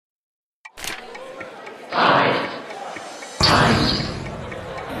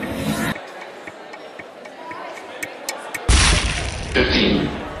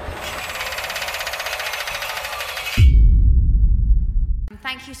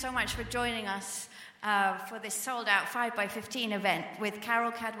so much for joining us for this sold-out 5x15 event with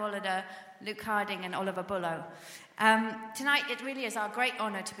Carole Cadwalladr, Luke Harding and Oliver Bullough. Tonight, it really is our great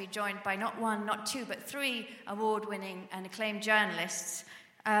honour to be joined by not one, not two, but three award-winning and acclaimed journalists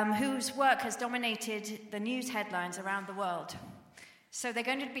whose work has dominated the news headlines around the world. So they're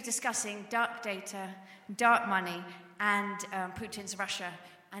going to be discussing dark data, dark money, and Putin's Russia,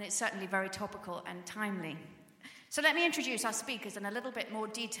 and it's certainly very topical and timely. So let me introduce our speakers in a little bit more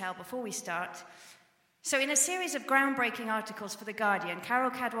detail before we start. So in a series of groundbreaking articles for The Guardian, Carole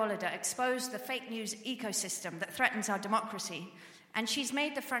Cadwalladr exposed the fake news ecosystem that threatens our democracy, and she's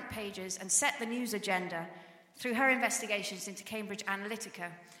made the front pages and set the news agenda through her investigations into Cambridge Analytica,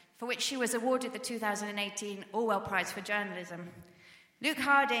 for which she was awarded the 2018 Orwell Prize for Journalism. Luke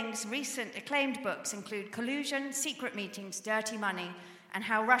Harding's recent acclaimed books include Collusion, Secret Meetings, Dirty Money, and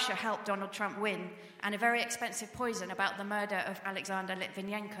How Russia Helped Donald Trump Win, and A Very Expensive Poison about the murder of Alexander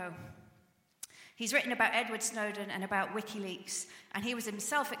Litvinenko. He's written about Edward Snowden and about WikiLeaks, and he was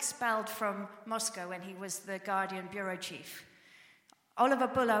himself expelled from Moscow when he was the Guardian bureau chief. Oliver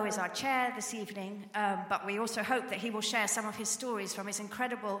Bullough is our chair this evening, but we also hope that he will share some of his stories from his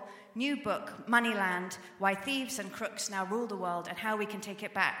incredible new book, Moneyland, Why Thieves and Crooks Now Rule the World and How We Can Take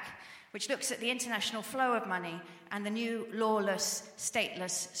It Back, which looks at the international flow of money and the new lawless,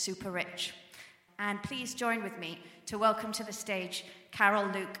 stateless super-rich. And please join with me to welcome to the stage Carole,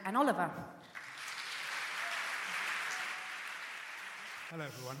 Luke, and Oliver. Hello,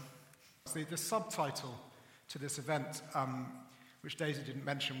 everyone. The subtitle to this event, which Daisy didn't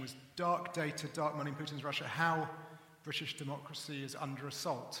mention, was Dark Data, Dark Money in Putin's Russia, How British Democracy is Under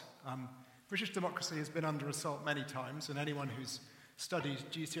Assault. British democracy has been under assault many times, and anyone who's studied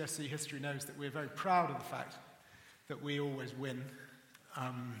GCSE history knows that we're very proud of the fact that we always win.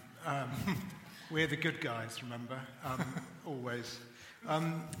 We're the good guys, remember, always.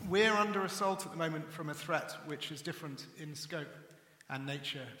 We're under assault at the moment from a threat which is different in scope and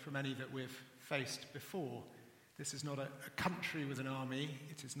nature from any that we've faced before. This is not a country with an army.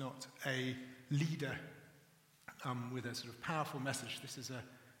 It is not a leader with a sort of powerful message. This is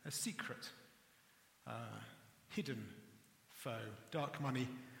a secret, hidden foe, dark money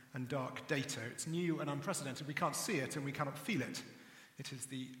and dark data. It's new and unprecedented. We can't see it and we cannot feel it. It is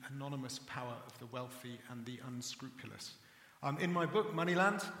the anonymous power of the wealthy and the unscrupulous. In my book,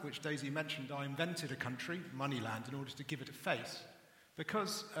 Moneyland, which Daisy mentioned, I invented a country, Moneyland, in order to give it a face.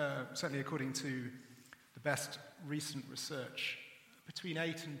 Because, certainly according to the best recent research, between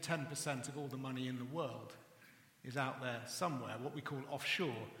 8 and 10% of all the money in the world is out there somewhere, what we call offshore.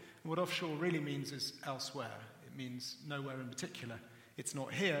 And what offshore really means is elsewhere. It means nowhere in particular. It's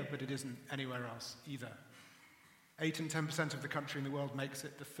not here, but it isn't anywhere else either. 8 and 10% of the country in the world makes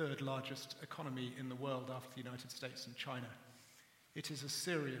it the third largest economy in the world after the United States and China. It is a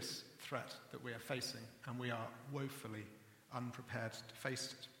serious threat that we are facing, and we are woefully unprepared to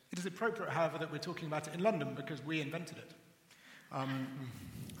face it. It is appropriate, however, that we're talking about it in London because we invented it.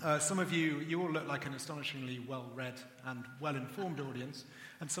 Some of you all look like an astonishingly well-read and well-informed audience,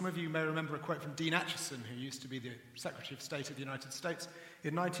 and some of you may remember a quote from Dean Acheson, who used to be the Secretary of State of the United States.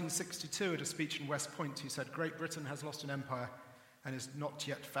 In 1962, at a speech in West Point, he said, "Great Britain has lost an empire and has not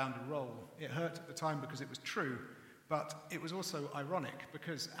yet found a role." It hurt at the time because it was true, but it was also ironic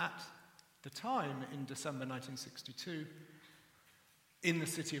because at the time, in December 1962, in the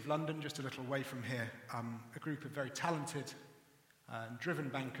City of London, just a little away from here, a group of very talented and driven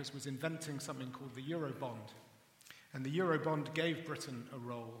bankers was inventing something called the Eurobond. And the Eurobond gave Britain a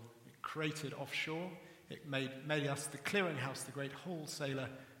role. It created offshore. It made us the clearinghouse, the great wholesaler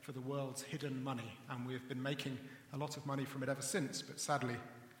for the world's hidden money. And we have been making a lot of money from it ever since, but sadly,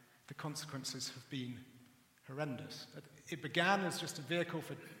 the consequences have been horrendous. It began as just a vehicle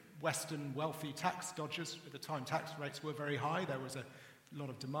for Western wealthy tax dodgers. At the time, tax rates were very high. There was a lot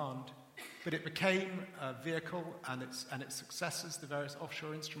of demand. But it became a vehicle and its successors, the various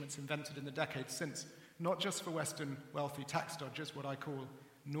offshore instruments invented in the decades since, not just for Western wealthy tax dodgers, what I call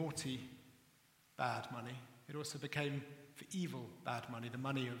naughty bad money. It also became for evil bad money, the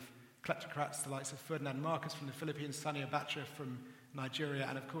money of kleptocrats, the likes of Ferdinand Marcos from the Philippines, Sani Abacha from Nigeria,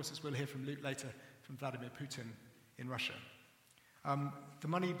 and of course, as we'll hear from Luke later, from Vladimir Putin in Russia. The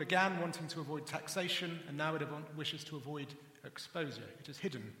money began wanting to avoid taxation, and now it wishes to avoid exposure. It is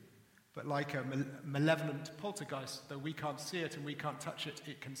hidden, but like a malevolent poltergeist, though we can't see it and we can't touch it,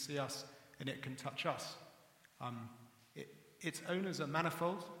 it can see us and it can touch us. Its owners are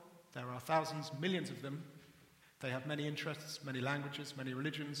manifold. There are thousands, millions of them. They have many interests, many languages, many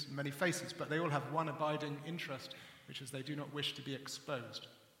religions, many faces, but they all have one abiding interest, which is they do not wish to be exposed.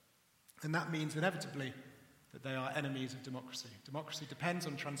 And that means inevitably that they are enemies of democracy. Democracy depends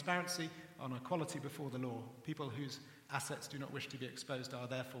on transparency, on equality before the law. People whose assets do not wish to be exposed are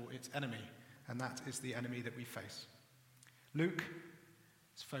therefore its enemy, and that is the enemy that we face. Luke's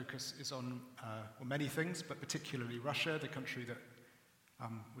focus is on many things, but particularly Russia, the country that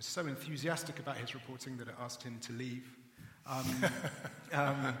was so enthusiastic about his reporting that it asked him to leave.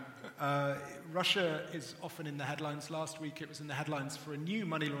 Russia is often in the headlines. Last week it was in the headlines for a new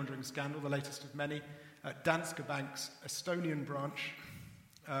money laundering scandal, the latest of many, Danske Bank's Estonian branch,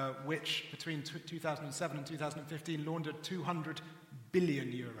 which between 2007 and 2015 laundered 200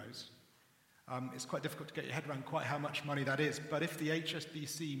 billion euros. It's quite difficult to get your head around quite how much money that is, but if the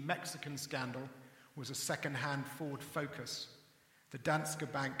HSBC Mexican scandal was a second-hand Ford Focus, the Danske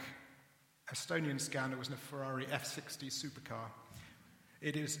Bank Estonian scandal was in a Ferrari F60 supercar.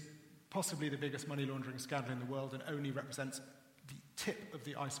 It is possibly the biggest money laundering scandal in the world and only represents the tip of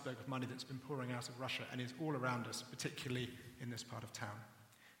the iceberg of money that's been pouring out of Russia and is all around us, particularly in this part of town.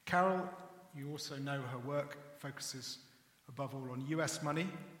 Carole, you also know her work focuses above all on US money.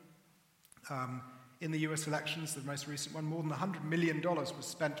 In the US elections, the most recent one, more than $100 million was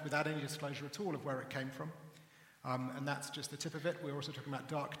spent without any disclosure at all of where it came from. And that's just the tip of it. We're also talking about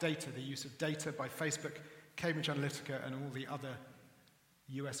dark data, the use of data by Facebook, Cambridge Analytica, and all the other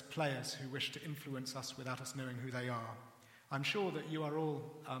US players who wish to influence us without us knowing who they are. I'm sure that you are all,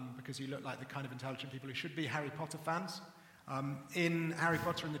 because you look like the kind of intelligent people who should be, Harry Potter fans. In Harry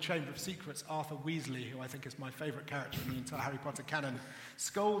Potter and the Chamber of Secrets, Arthur Weasley, who I think is my favourite character in the entire Harry Potter canon,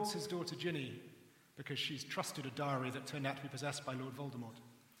 scolds his daughter Ginny because she's trusted a diary that turned out to be possessed by Lord Voldemort.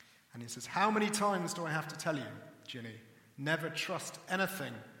 And he says, "How many times do I have to tell you, Ginny? Never trust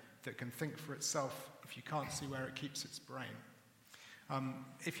anything that can think for itself if you can't see where it keeps its brain."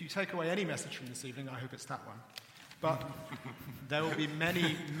 If you take away any message from this evening, I hope it's that one. But there will be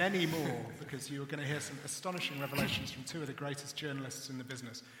many, many more, because you're going to hear some astonishing revelations from two of the greatest journalists in the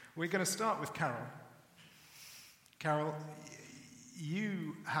business. We're going to start with Carole. Carole,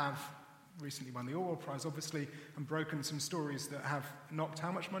 you have recently won the Orwell Prize, obviously, and broken some stories that have knocked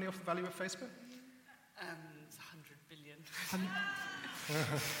how much money off the value of Facebook? It's 100 billion.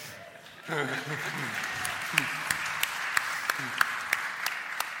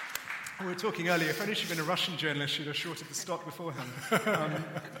 We were talking earlier, if only she'd been a Russian journalist, she'd have shorted the stock beforehand.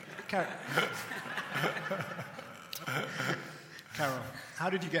 Carole,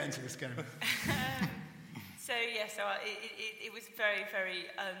 how did you get into this game? It was very, very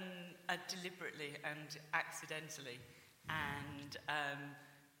deliberately and accidentally, and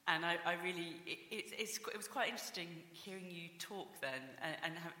I really it was quite interesting hearing you talk then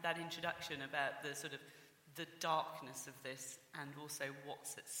and have that introduction about the sort of the darkness of this and also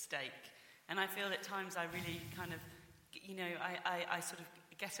what's at stake. And I feel at times I really kind of, I sort of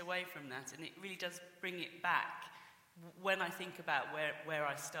get away from that, and it really does bring it back when I think about where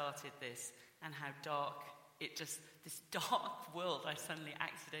I started this and how dark this dark world I suddenly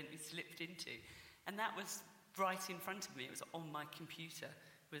accidentally slipped into. And that was right in front of me. It was on my computer.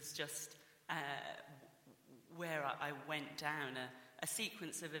 It was just where I went down. A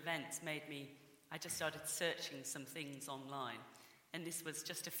sequence of events made me, I just started searching some things online. And this was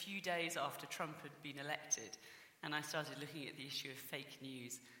just a few days after Trump had been elected. And I started looking at the issue of fake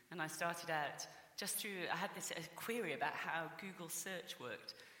news. And I started out I had this query about how Google search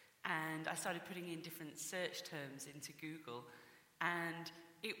worked. And I started putting in different search terms into Google. And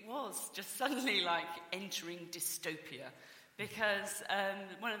it was just suddenly like entering dystopia. Because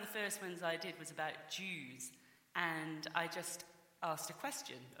one of the first ones I did was about Jews. And I just asked a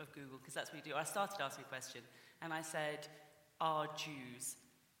question of Google, because that's what you do. I started asking a question, and I said, "Are Jews?"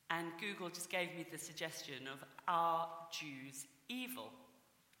 And Google just gave me the suggestion of, "Are Jews evil?"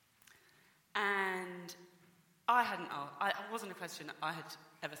 And it wasn't a question I had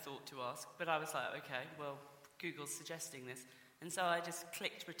ever thought to ask, but I was like, okay, well, Google's suggesting this. And so I just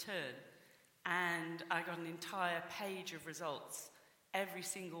clicked return, and I got an entire page of results, every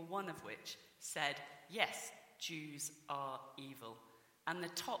single one of which said, yes, Jews are evil. And the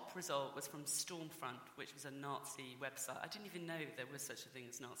top result was from Stormfront, which was a Nazi website. I didn't even know there was such a thing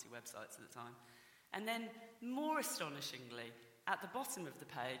as Nazi websites at the time. And then, more astonishingly, at the bottom of the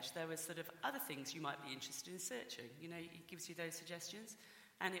page, there was sort of other things you might be interested in searching. It gives you those suggestions.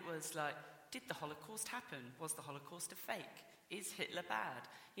 And it was like, did the Holocaust happen? Was the Holocaust a fake? Is Hitler bad?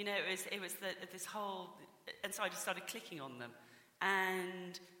 It was this whole... And so I just started clicking on them.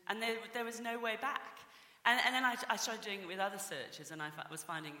 And there was no way back. And then I started doing it with other searches, and I was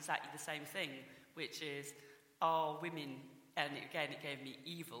finding exactly the same thing, which is, are women, and again it gave me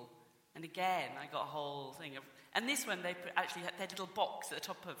evil, And again, I got a whole thing of... And this one, they actually had their little box at the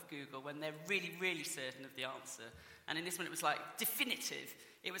top of Google when they're really, really certain of the answer. And in this one, it was like definitive.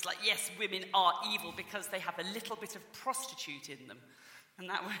 It was like, yes, women are evil because they have a little bit of prostitute in them. And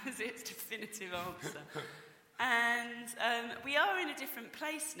that was its definitive answer. And we are in a different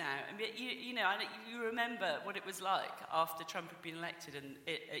place now. I mean, you remember what it was like after Trump had been elected, and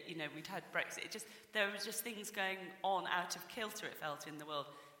we'd had Brexit. There was just things going on out of kilter, it felt, in the world.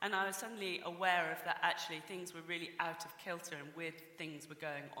 And I was suddenly aware of that. Actually, things were really out of kilter, and weird things were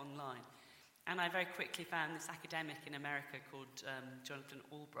going online. And I very quickly found this academic in America called Jonathan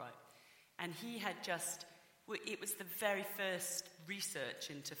Albright, and he had it was the very first research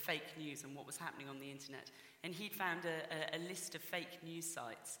into fake news and what was happening on the internet. And he'd found a list of fake news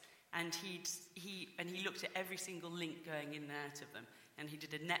sites, and he looked at every single link going in and out of them, and he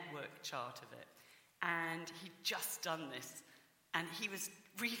did a network chart of it. And he'd just done this, and he was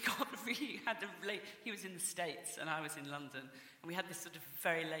he was in the States and I was in London, and we had this sort of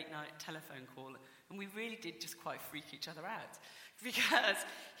very late night telephone call, and we really did just quite freak each other out, because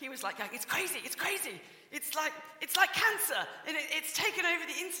he was like, it's crazy, it's like cancer, and it's taken over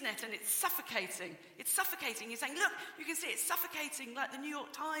the internet, and it's suffocating. He's saying, look, you can see it's suffocating like the New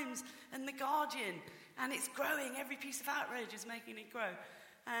York Times and the Guardian, and it's growing. Every piece of outrage is making it grow.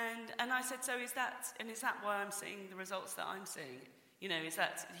 And I said, so is that why I'm seeing the results that I'm seeing? Is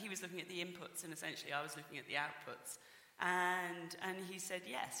that he was looking at the inputs, and essentially I was looking at the outputs. And he said,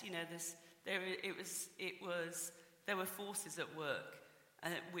 yes, there were forces at work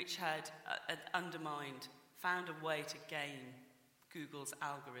which had found a way to game Google's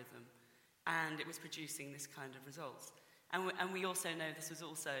algorithm, and it was producing this kind of results. And we also know this was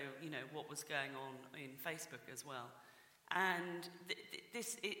also, what was going on in Facebook as well. And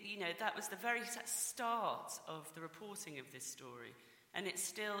that was the very start of the reporting of this story. And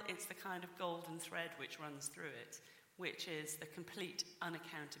it's the kind of golden thread which runs through it, which is the complete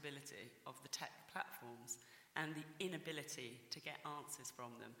unaccountability of the tech platforms and the inability to get answers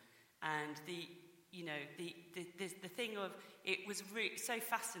from them. And the thing of, it was so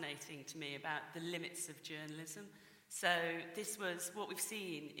fascinating to me about the limits of journalism. So this was what we've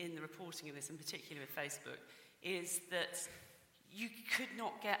seen in the reporting of this, in particular with Facebook, is that you could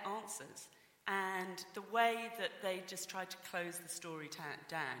not get answers. And the way that they just tried to close the story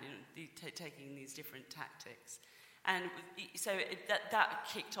down, taking these different tactics. And so that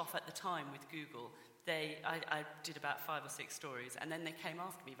kicked off at the time with Google. I did about 5 or 6 stories, and then they came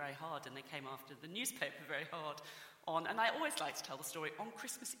after me very hard, and they came after the newspaper very hard and I always like to tell the story on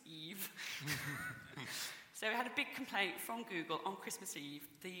Christmas Eve. So we had a big complaint from Google on Christmas Eve,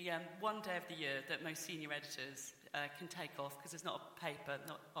 the one day of the year that most senior editors can take off because there's not a paper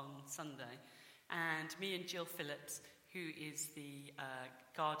not on Sunday. And me and Jill Phillips, who is the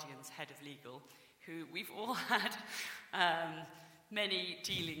Guardian's head of legal, who we've all had many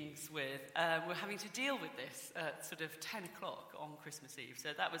dealings with, were having to deal with this at sort of 10 o'clock on Christmas Eve. So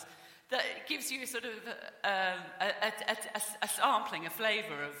that gives you sort of a sampling, a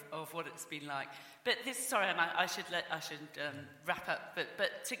flavour of what it's been like. But I should wrap up.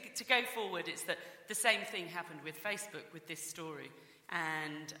 But to go forward, it's that the same thing happened with Facebook with this story,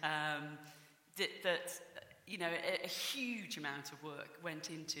 and a huge amount of work went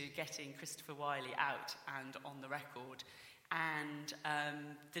into getting Christopher Wiley out and on the record. And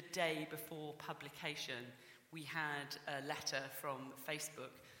the day before publication, we had a letter from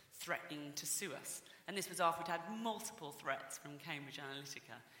Facebook threatening to sue us. And this was after we'd had multiple threats from Cambridge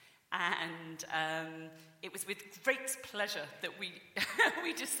Analytica. And it was with great pleasure that we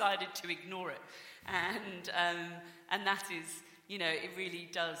we decided to ignore it. And that is, it really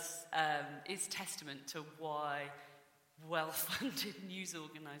does is testament to why well-funded news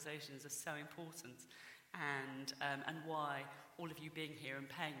organisations are so important, and why all of you being here and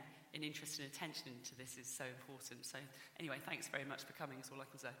paying an interest and attention to this is so important. So anyway, thanks very much for coming, is all I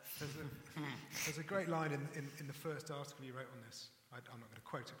can say. There's a great line in the first article you wrote on this. I'm not going to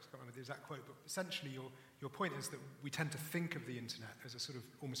quote it because I can't remember the exact quote, but essentially your point is that we tend to think of the internet as a sort of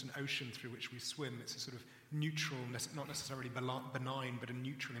almost an ocean through which we swim. It's a sort of neutral, not necessarily benign, but a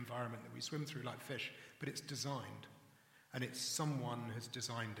neutral environment that we swim through like fish, but it's designed. And it's someone has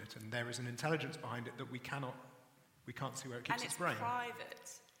designed it, and there is an intelligence behind it that we can't see where it keeps its brain. And it's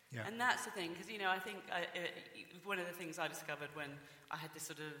private. Yeah. And that's the thing, because, I think one of the things I discovered when I had this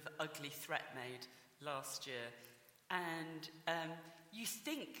sort of ugly threat made last year, and you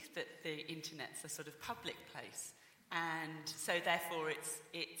think that the internet's a sort of public place, And so therefore it's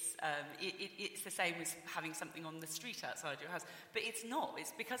the same as having something on the street outside your house. But it's not.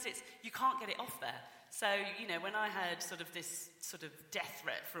 It's because you can't get it off there. So, when I heard sort of this sort of death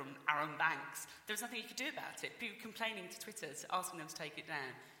threat from Aaron Banks, there was nothing you could do about it. People complaining to Twitter, asking them to take it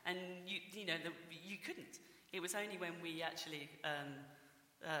down. And, you couldn't. It was only when we actually,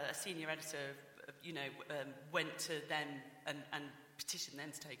 a senior editor, went to them and petitioned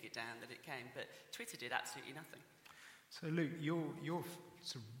them to take it down that it came. But Twitter did absolutely nothing. So, Luke, you're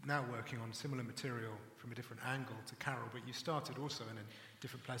sort of now working on similar material from a different angle to Carole, but you started also in a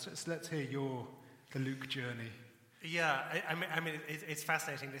different place. Let's hear the Luke journey. Yeah, I mean, it's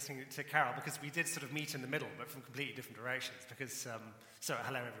fascinating listening to Carole because we did sort of meet in the middle, but from completely different directions. Because, so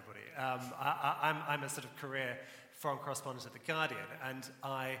hello everybody. I'm a sort of career foreign correspondent at The Guardian, and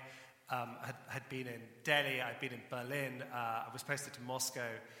I had been in Delhi, I'd been in Berlin, I was posted to Moscow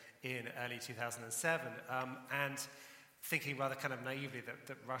in early 2007, and thinking rather kind of naively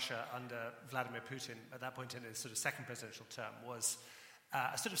that Russia under Vladimir Putin, at that point in his sort of second presidential term, was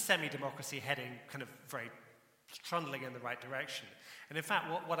a sort of semi-democracy heading kind of very trundling in the right direction. And in fact,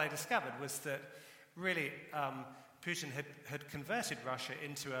 what I discovered was that really Putin had converted Russia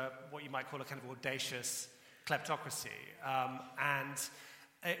into what you might call a kind of audacious kleptocracy. And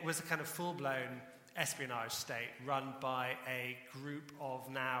it was a kind of full-blown espionage state run by a group of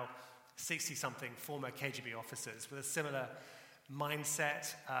now 60-something former KGB officers with a similar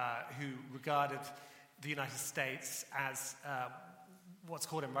mindset who regarded the United States as what's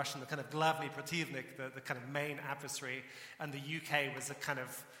called in Russian the kind of glavny protivnik, the kind of main adversary, and the UK was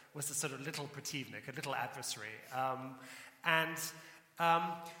a sort of little protivnik, a little adversary.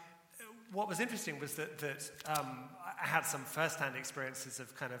 What was interesting was that I had some first-hand experiences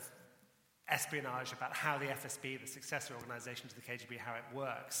of kind of espionage about how the FSB, the successor organization to the KGB, how it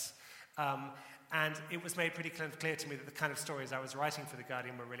works. And it was made pretty clear to me that the kind of stories I was writing for The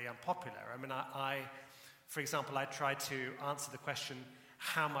Guardian were really unpopular. I mean, for example, I tried to answer the question,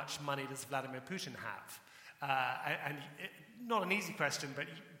 how much money does Vladimir Putin have? Not an easy question, but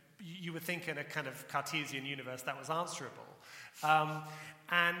you would think in a kind of Cartesian universe that was answerable.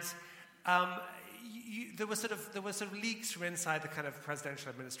 There were sort of leaks from inside the kind of presidential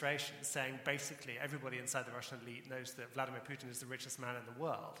administration saying basically everybody inside the Russian elite knows that Vladimir Putin is the richest man in the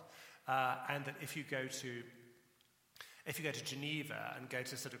world, and that if you go to Geneva and go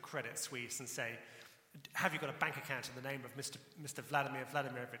to sort of Credit Suisse and say, have you got a bank account in the name of Mr. Vladimir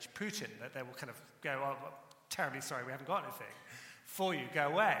Vladimirovich Putin, that they will kind of go, oh, well, terribly sorry, we haven't got anything for you, go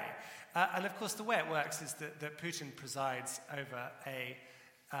away. And of course the way it works is that Putin presides over a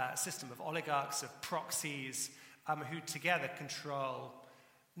system of oligarchs, of proxies, who together control,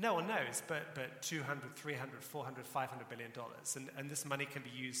 no one knows, but $200, $300, $400, $500 billion. And this money can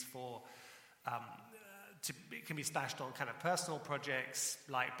be used for, it can be splashed on kind of personal projects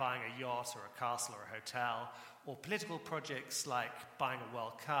like buying a yacht or a castle or a hotel, or political projects like buying a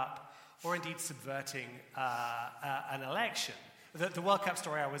World Cup, or indeed subverting an election. The World Cup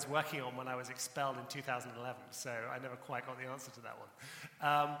story I was working on when I was expelled in 2011, so I never quite got the answer to that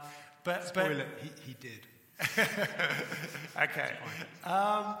one. Spoiler, he did. Okay.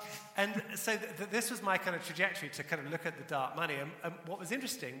 And so this was my kind of trajectory to kind of look at the dark money. And what was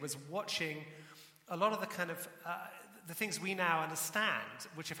interesting was watching a lot of the kind of the things we now understand,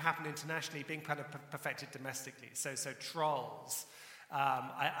 which have happened internationally, being kind of perfected domestically. So trolls.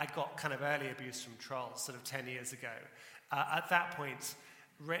 I got kind of early abuse from trolls sort of 10 years ago. At that point,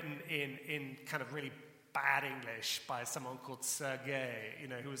 written in kind of really bad English by someone called Sergei,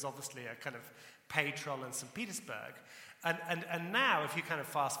 who was obviously a kind of paid troll in St. Petersburg. And now, if you kind of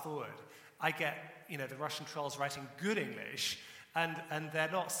fast forward, I get, the Russian trolls writing good English, and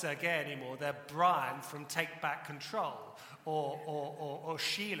they're not Sergei anymore, they're Brian from Take Back Control, or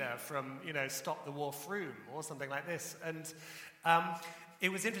Sheila from, Stop the War Froome, or something like this. And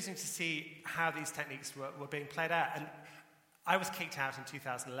it was interesting to see how these techniques were being played out. And I was kicked out in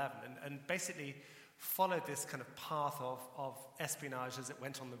 2011 and basically followed this kind of path of espionage as it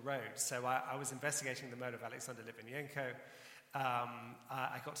went on the road. So I was investigating the murder of Alexander Litvinenko.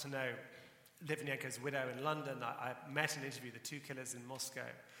 I got to know Litvinenko's widow in London. I met and interviewed the two killers in Moscow.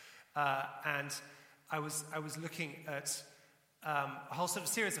 And I was looking at a whole sort of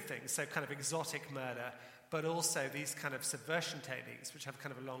series of things, so kind of exotic murder, but also these kind of subversion techniques, which have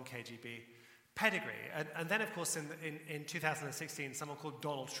kind of a long KGB pedigree. And then, of course, in 2016, someone called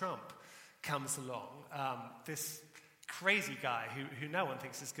Donald Trump comes along, this crazy guy who no one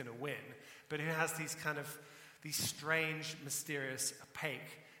thinks is going to win, but who has these strange, mysterious,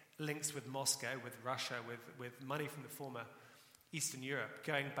 opaque links with Moscow, with Russia, with money from the former Eastern Europe,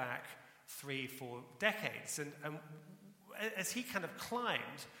 going back 3-4 decades. And as he kind of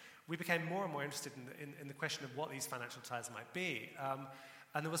climbed, we became more and more interested in the question of what these financial ties might be.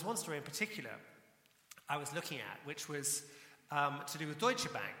 And there was one story in particular I was looking at, which was to do with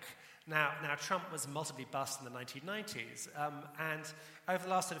Deutsche Bank. Now Trump was multiply bust in the 1990s, and over the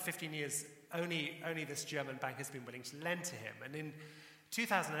last sort of 15 years, only this German bank has been willing to lend to him. And in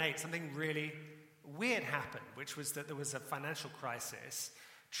 2008, something really weird happened, which was that there was a financial crisis.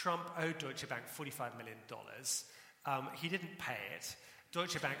 Trump owed Deutsche Bank $45 million. He didn't pay it.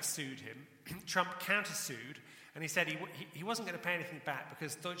 Deutsche Bank sued him. Trump countersued, and he said he wasn't going to pay anything back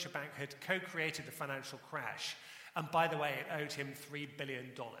because Deutsche Bank had co-created the financial crash. And by the way, it owed him $3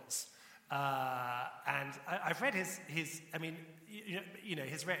 billion. And I've read his it's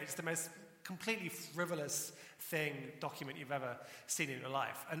the most completely frivolous document you've ever seen in your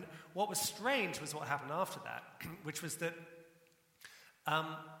life. And what was strange was what happened after that, which was that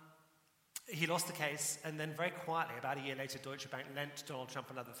he lost the case, and then very quietly, about a year later, Deutsche Bank lent Donald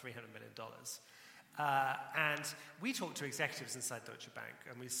Trump another $300 million. And we talked to executives inside Deutsche Bank,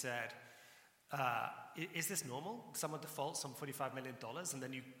 and we said, is this normal? Someone defaults on $45 million, and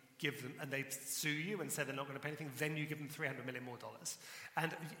then you give them, and they sue you and say they're not going to pay anything, then you give them $300 million more.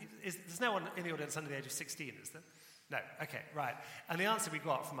 And there's no one in the audience under the age of 16, is there? No. Okay, right. And the answer we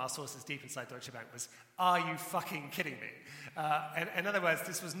got from our sources deep inside Deutsche Bank was, are you fucking kidding me? And in other words,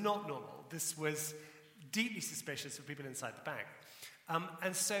 this was not normal. This was deeply suspicious of people inside the bank.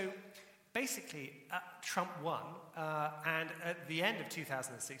 And so basically, Trump won, and at the end of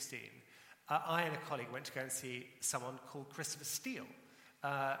 2016, I and a colleague went to go and see someone called Christopher Steele,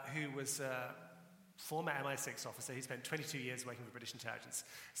 who was a former MI6 officer. He spent 22 years working for British intelligence,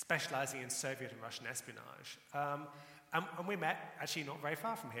 specializing in Soviet and Russian espionage. And we met, actually not very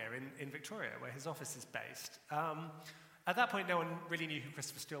far from here, in Victoria, where his office is based. At that point, no one really knew who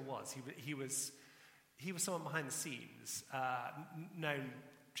Christopher Steele was. He was someone behind the scenes, known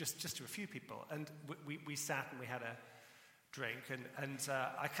just to a few people. And we sat and we had a drink, and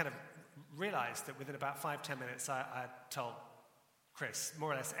I kind of realized that within about 5-10 minutes, I told Chris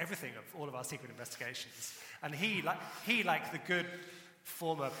more or less everything of all of our secret investigations. And he like the good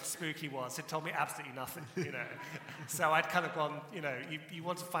former spook he was, had told me absolutely nothing, So I'd kind of gone, you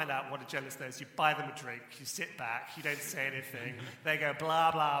want to find out what a journalist knows, you buy them a drink, you sit back, you don't say anything, they go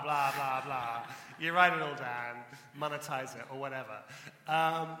blah, blah, blah, blah, blah. You write it all down, monetize it, or whatever.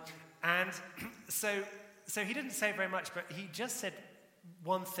 And so he didn't say very much, but he just said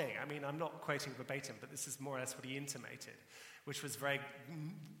one thing. I mean, I'm not quoting verbatim, but this is more or less what he intimated, which was very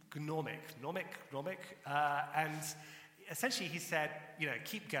gnomic. And essentially he said,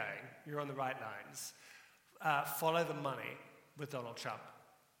 keep going, you're on the right lines, follow the money with Donald Trump,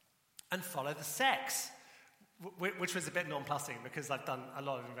 and follow the sex, which was a bit nonplussing because I've done a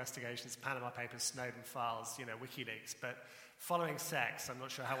lot of investigations, Panama Papers, Snowden files, WikiLeaks, but following sex, I'm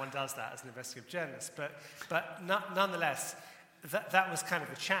not sure how one does that as an investigative journalist, but nonetheless, that was kind of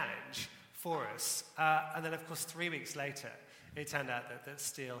the challenge for us. And then, of course, 3 weeks later, it turned out that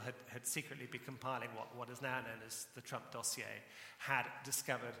Steele had secretly been compiling what is now known as the Trump dossier, had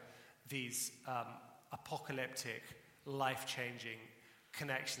discovered these apocalyptic, life-changing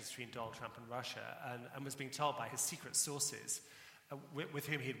connections between Donald Trump and Russia, and was being told by his secret sources, with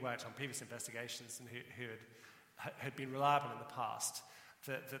whom he had worked on previous investigations and who had been reliable in the past,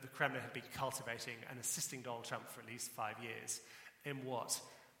 that the Kremlin had been cultivating and assisting Donald Trump for at least 5 years in what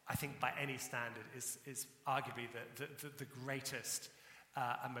I think by any standard is arguably the greatest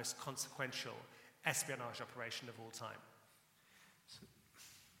and most consequential espionage operation of all time.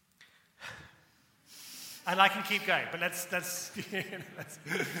 And I can keep going, but let's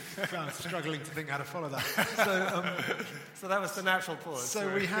I'm struggling to think how to follow that. So that was the natural pause.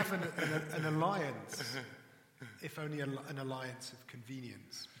 So we have an alliance, if only an alliance of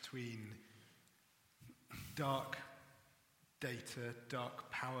convenience, between dark data,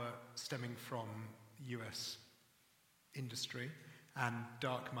 dark power stemming from US industry, and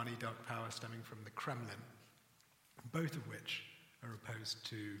dark money, dark power stemming from the Kremlin, both of which are opposed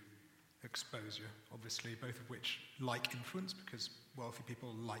to exposure, obviously, both of which like influence, because wealthy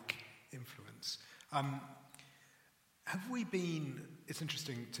people like influence. Have we been, it's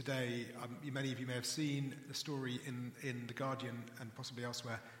interesting today, many of you may have seen the story in The Guardian and possibly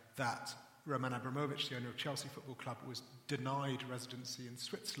elsewhere, that Roman Abramovich, the owner of Chelsea Football Club, was denied residency in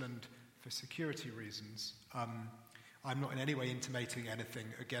Switzerland for security reasons. I'm not in any way intimating anything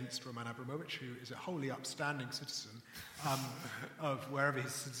against Roman Abramovich, who is a wholly upstanding citizen of wherever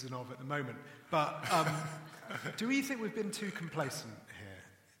he's a citizen of at the moment. But do we think we've been too complacent here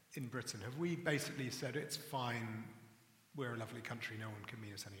in Britain? Have we basically said, it's fine, we're a lovely country, no one can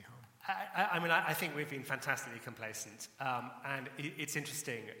mean us any harm? I think we've been fantastically complacent, and it's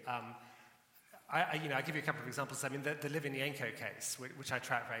interesting. I give you a couple of examples. I mean, the Litvinenko case, which I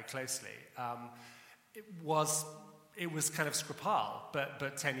track very closely, it was kind of Skripal,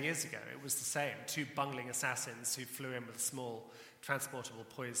 but 10 years ago it was the same. Two bungling assassins who flew in with a small transportable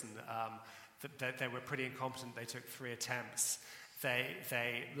poison. They were pretty incompetent. They took 3 attempts.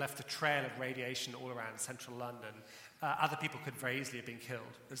 They left a trail of radiation all around central London. Other people could very easily have been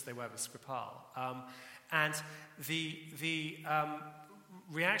killed, as they were with Skripal. And the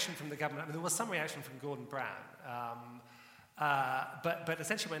reaction from the government, I mean, there was some reaction from Gordon Brown, but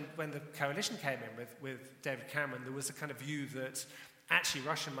essentially when the coalition came in with David Cameron, there was a kind of view that actually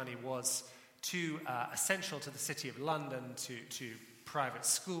Russian money was too essential to the City of London, to private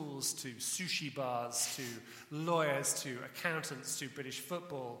schools, to sushi bars, to lawyers, to accountants, to British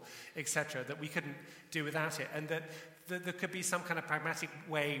football, etc., that we couldn't do without it, and that there could be some kind of pragmatic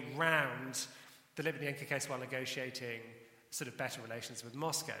way round the Litvinenko case while negotiating sort of better relations with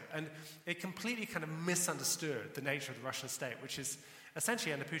Moscow. And it completely kind of misunderstood the nature of the Russian state, which is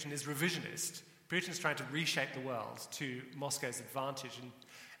essentially, under Putin, is revisionist. Putin's trying to reshape the world to Moscow's advantage,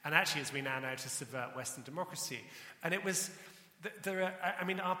 and actually, as we now know, to subvert Western democracy. And it was...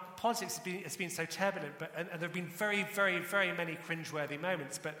 our politics has been so turbulent, and there have been very, very, very many cringeworthy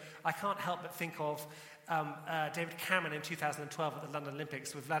moments, but I can't help but think of David Cameron in 2012 at the London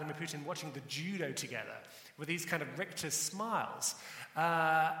Olympics with Vladimir Putin watching the judo together with these kind of rictus smiles.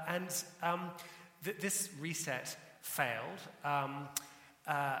 This reset failed.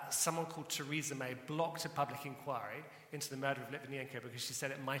 Someone called Theresa May blocked a public inquiry into the murder of Litvinenko because she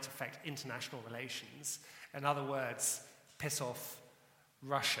said it might affect international relations. In other words, piss off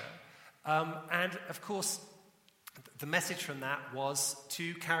Russia. And, of course, the message from that was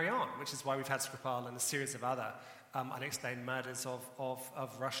to carry on, which is why we've had Skripal and a series of other unexplained murders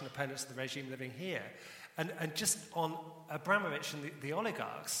of Russian opponents of the regime living here. And just on Abramovich and the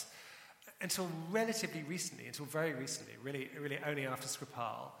oligarchs, until relatively recently, until very recently, really only after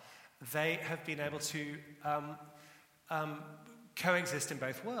Skripal, they have been able to coexist in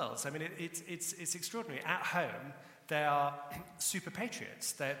both worlds. I mean, it's extraordinary. At home, they are super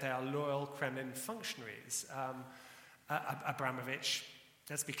patriots. They are loyal Kremlin functionaries. Abramovich,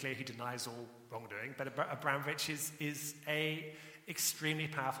 let's be clear, he denies all wrongdoing, but Abramovich is a extremely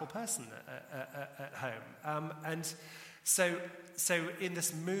powerful person at home. And so in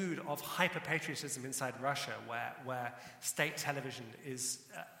this mood of hyper-patriotism inside Russia, where state television is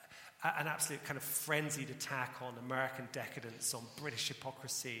an absolute kind of frenzied attack on American decadence, on British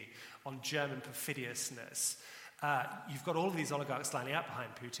hypocrisy, on German perfidiousness, you've got all of these oligarchs lining up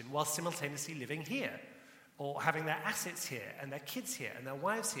behind Putin while simultaneously living here, or having their assets here, and their kids here, and their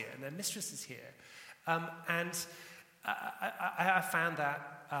wives here, and their mistresses here. And I found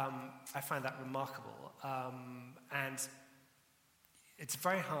that remarkable. And it's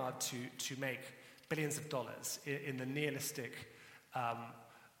very hard to make billions of dollars in the nihilistic,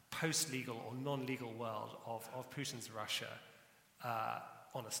 post-legal or non-legal world of Putin's Russia,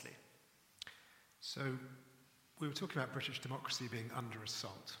 honestly. So we were talking about British democracy being under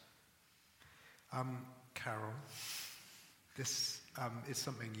assault. Carole, this is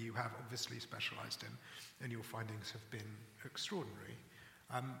something you have obviously specialised in, and your findings have been extraordinary.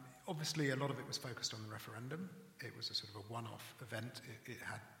 Obviously, a lot of it was focused on the referendum. It was a sort of a one-off event. It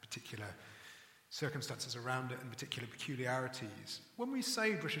had particular circumstances around it and particular peculiarities. When we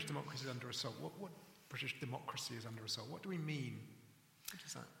say British democracy is under assault, what British democracy is under assault? What do we mean? What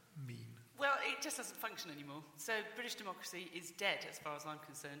does that mean? Well, it just doesn't function anymore. So British democracy is dead as far as I'm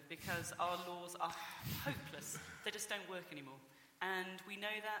concerned because our laws are hopeless. They just don't work anymore. And we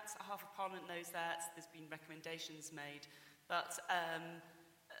know that, half of Parliament knows that, there's been recommendations made, but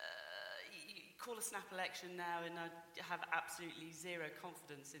you call a snap election now and I have absolutely zero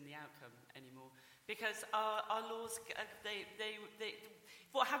confidence in the outcome anymore. Because our laws,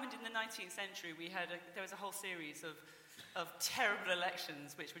 what happened in the 19th century, there was a whole series of terrible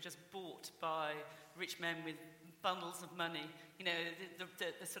elections which were just bought by rich men with bundles of money, you know,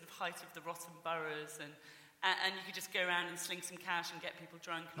 the sort of height of the rotten boroughs, and you could just go around and sling some cash and get people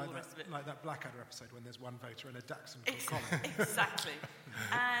drunk and all the rest of it. Like that Blackadder episode when there's one voter and a Dachshund called Colin. Exactly.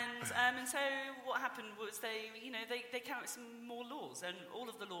 And so what happened was they came up with some more laws, and all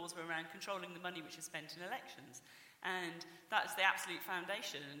of the laws were around controlling the money which is spent in elections. And that's the absolute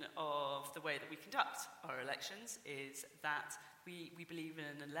foundation of the way that we conduct our elections, is that we believe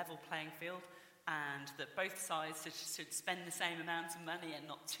in a level playing field, and that both sides should spend the same amount of money and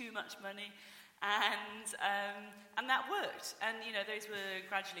not too much money. And that worked. And, you know, those were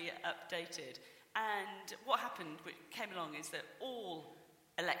gradually updated. And what happened, what came along, is that all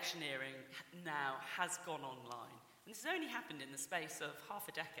electioneering now has gone online. And this has only happened in the space of half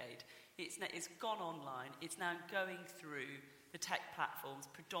a decade. It's gone online. It's now going through the tech platforms,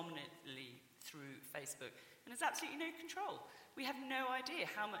 predominantly through Facebook. And there's absolutely no control. We have no idea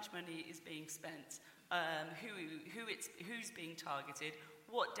how much money is being spent, who's being targeted,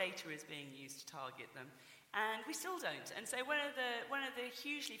 what data is being used to target them. And we still don't. And so one of the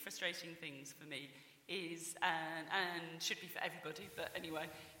hugely frustrating things for me is, and should be for everybody, but anyway,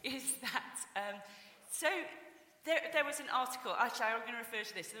 is that, so there was an article, actually I'm going to refer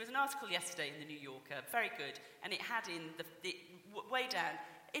to this, there was an article yesterday in the New Yorker, very good, and it had in way down,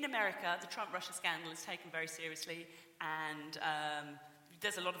 in America, the Trump-Russia scandal is taken very seriously, and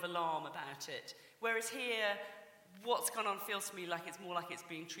there's a lot of alarm about it. Whereas here, what's gone on feels to me like it's more like it's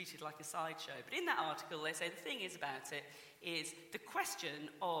being treated like a sideshow. But in that article, they say the thing is about it is the question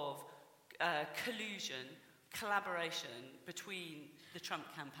of collusion, collaboration between the Trump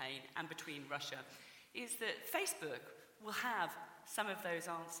campaign and between Russia, is that Facebook will have some of those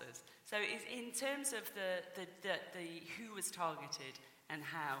answers. So in terms of the who was targeted and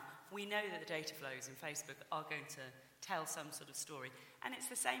how, we know that the data flows in Facebook are going to tell some sort of story. And it's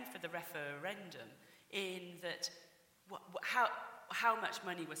the same for the referendum, in that how much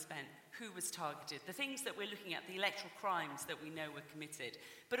money was spent, who was targeted, the things that we're looking at, the electoral crimes that we know were committed,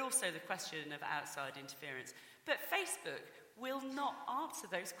 but also the question of outside interference. But Facebook will not answer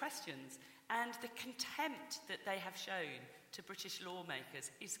those questions, and the contempt that they have shown to British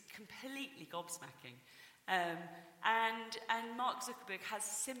lawmakers is completely gobsmacking. And Mark Zuckerberg has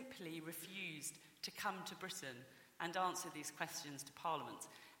simply refused to come to Britain and answer these questions to Parliament.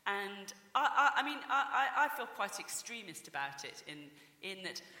 And I feel quite extremist about it in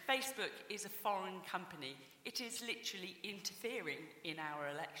that Facebook is a foreign company. It is literally interfering in our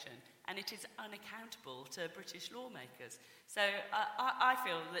election, and it is unaccountable to British lawmakers. So I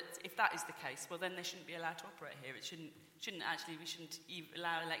feel that if that is the case, well, then they shouldn't be allowed to operate here. We shouldn't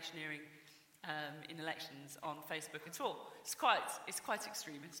allow electioneering in elections on Facebook at all. It's quite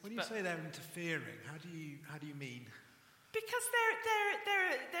extremist. When you say they're interfering, how do you mean? Because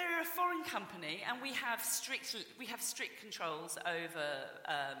they're a foreign company, and we have strict controls over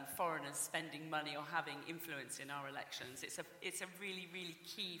foreigners spending money or having influence in our elections. It's a really, really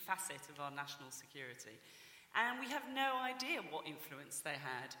key facet of our national security, and we have no idea what influence they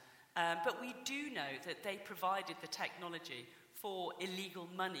had. But we do know that they provided the technology for illegal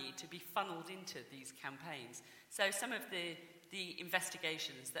money to be funneled into these campaigns. So some of the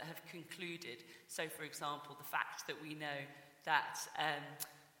investigations that have concluded, so for example, the fact that we know that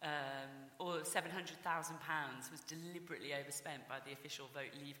 £700,000 was deliberately overspent by the official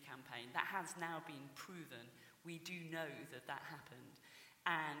Vote Leave campaign, that has now been proven. We do know that happened.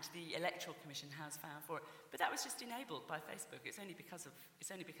 And the Electoral Commission has found for it. But that was just enabled by Facebook. It's only because of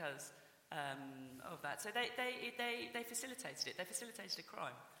that. So they facilitated it. They facilitated a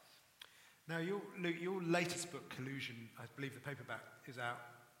crime. Now, Luke, your latest book, Collusion, I believe the paperback is out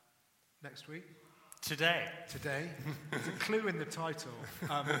next week? Today. There's a clue in the title,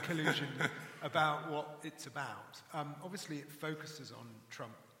 Collusion, about what it's about. Obviously, it focuses on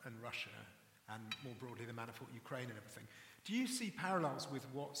Trump and Russia and more broadly the man fought Ukraine and everything. Do you see parallels with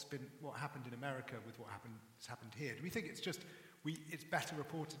what happened in America with what has happened here? Do we think it's just it's better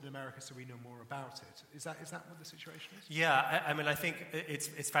reported in America so we know more about it? Is that what the situation is? Yeah, I think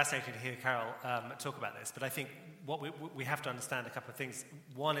it's fascinating to hear Carole talk about this, but I think what we have to understand a couple of things.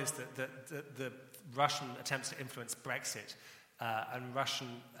 One is that the Russian attempts to influence Brexit and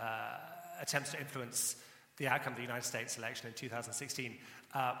Russian attempts to influence the outcome of the United States election in 2016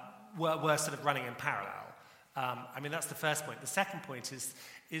 were sort of running in parallel. That's the first point. The second point is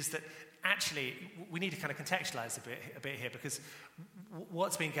that actually we need to kind of contextualize a bit here, because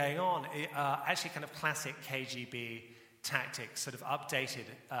what's been going on are actually kind of classic KGB tactics, sort of updated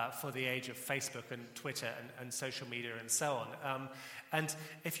for the age of Facebook and Twitter and social media and so on. And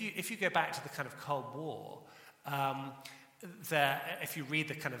if you go back to the kind of Cold War, if you read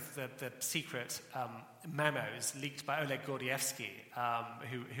the kind of the secret memos leaked by Oleg Gordievsky,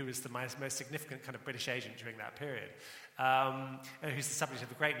 who was the most significant kind of British agent during that period, and who's the subject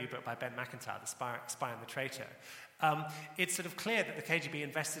of a great new book by Ben McIntyre, The Spy and the Traitor, it's sort of clear that the KGB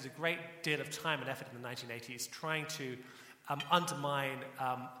invested a great deal of time and effort in the 1980s trying to undermine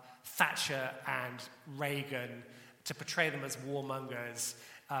Thatcher and Reagan, to portray them as warmongers,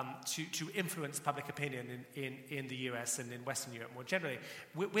 to influence public opinion in the US and in Western Europe more generally,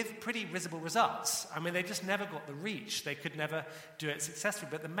 with pretty visible results. They just never got the reach. They could never do it successfully,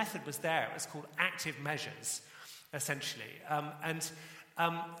 but the method was there. It was called active measures, essentially.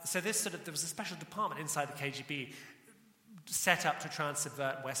 So there was a special department inside the KGB set up to try and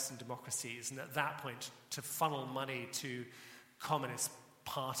subvert Western democracies, and at that point to funnel money to communist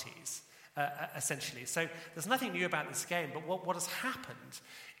parties, essentially. So there's nothing new about this game, but what has happened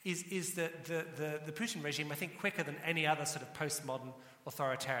is that the Putin regime, I think quicker than any other sort of postmodern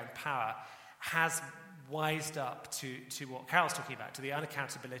authoritarian power, has wised up to what Carole's talking about, to the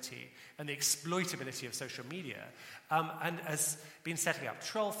unaccountability and the exploitability of social media, and has been setting up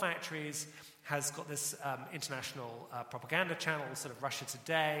troll factories, has got this international propaganda channel, sort of Russia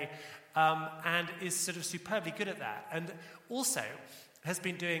Today, and is sort of superbly good at that. And also has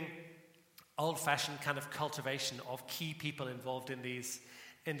been doing old-fashioned kind of cultivation of key people involved in these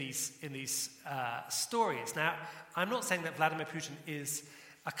stories. Now, I'm not saying that Vladimir Putin is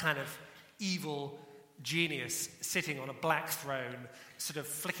a kind of evil genius sitting on a black throne, sort of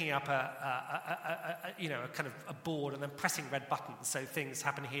flicking up a kind of a board and then pressing red buttons so things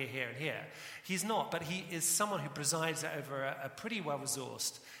happen here, here, and here. He's not, but he is someone who presides over a pretty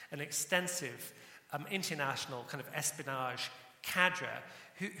well-resourced and extensive international kind of espionage cadre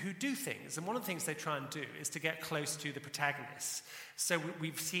who do things. And one of the things they try and do is to get close to the protagonists. So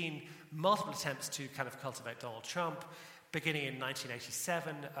we've seen multiple attempts to kind of cultivate Donald Trump, beginning in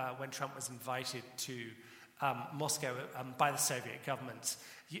 1987, when Trump was invited to Moscow by the Soviet government.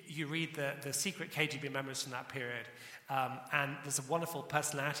 You read the secret KGB memos from that period, and there's a wonderful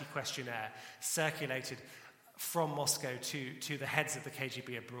personality questionnaire circulated from Moscow to the heads of the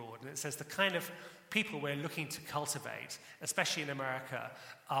KGB abroad. And it says the kind of people we're looking to cultivate, especially in America,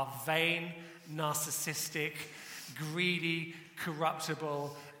 are vain, narcissistic, greedy,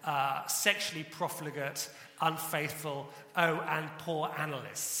 corruptible, sexually profligate, unfaithful, and poor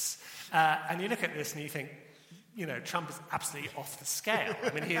analysts. And you look at this and you think, Trump is absolutely off the scale.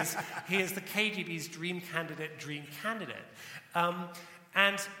 I mean, he is the KGB's dream candidate.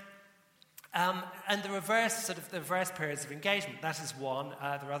 And the reverse periods of engagement, that is one.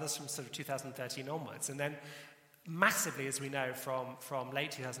 There are others from sort of 2013 onwards. And then massively, as we know, from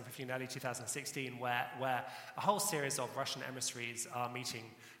late 2015, early 2016, where a whole series of Russian emissaries are meeting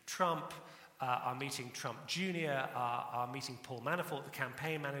Trump, are meeting Trump Jr., are meeting Paul Manafort, the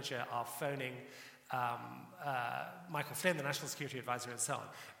campaign manager, are phoning Michael Flynn, the National Security Advisor, and so on.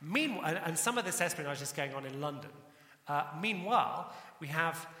 Meanwhile, and some of this espionage is going on in London. Meanwhile, we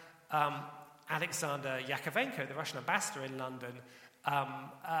have Alexander Yakovenko, the Russian ambassador in London,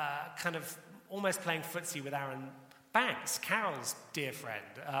 kind of almost playing footsie with Aaron Banks, Carole's dear friend,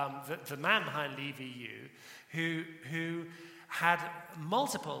 the man behind Leave EU, who had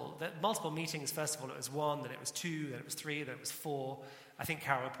multiple meetings. First of all, it was one, then it was two, then it was three, then it was four. I think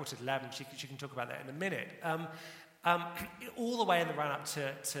Carole reported 11. She can talk about that in a minute. All the way in the run-up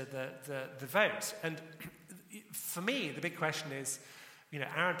to the vote. And for me, the big question is,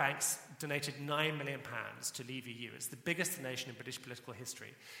 Aaron Banks donated £9 million to Leave EU. It's the biggest donation in British political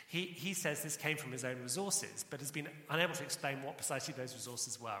history. He says this came from his own resources, but has been unable to explain what precisely those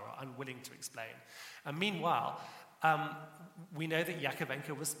resources were, or unwilling to explain. And meanwhile, we know that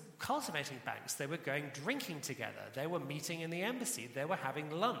Yakovenko was cultivating Banks. They were going drinking together. They were meeting in the embassy. They were having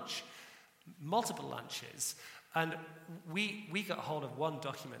lunch, multiple lunches. And we got hold of one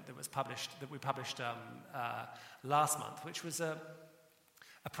document that we published last month, which was a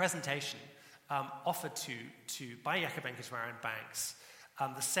presentation offered by Yakovenko to Aaron Banks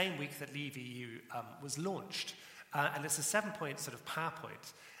the same week that Leave EU was launched. And it's a 7-point sort of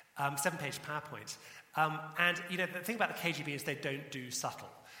PowerPoint, 7-page PowerPoint. And, the thing about the KGB is they don't do subtle.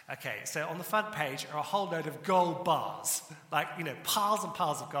 Okay, so on the front page are a whole load of gold bars, piles and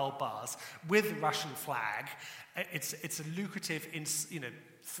piles of gold bars with the Russian flag. It's a lucrative,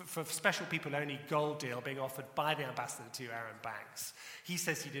 for special people only gold deal being offered by the ambassador to Aaron Banks. He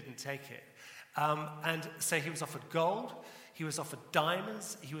says he didn't take it. And so he was offered gold, he was offered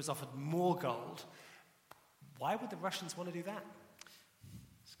diamonds, he was offered more gold. Why would the Russians want to do that?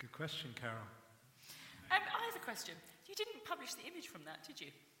 That's a good question, Carole. I have a question. You didn't publish the image from that, did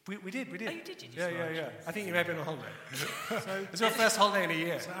you? We did. Oh, you did? Yeah. I think you may have been on holiday. It's your first holiday in a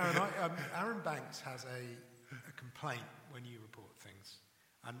year. So Aaron Banks has a complaint when you report things,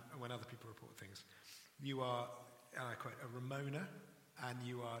 and when other people report things. You are, and I quote, a Ramona, and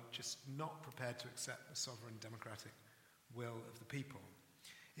you are just not prepared to accept the sovereign democratic will of the people.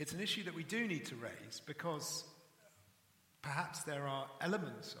 It's an issue that we do need to raise because perhaps there are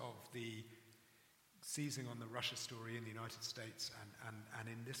elements of the seizing on the Russia story in the United States and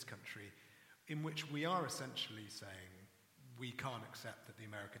in this country in which we are essentially saying we can't accept that the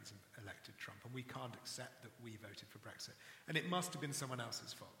Americans have elected Trump and we can't accept that we voted for Brexit. And it must have been someone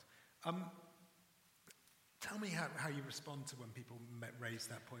else's fault. Tell me how you respond to when people raise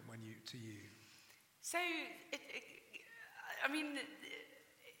that point to you. So I mean,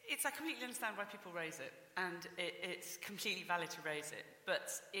 I completely understand why people raise it, and it's completely valid to raise it.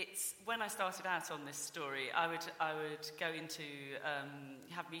 But it's when I started out on this story, I would go into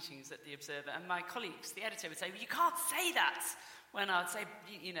have meetings at the Observer, and my colleagues, the editor, would say, "Well, you can't say that." When I would say,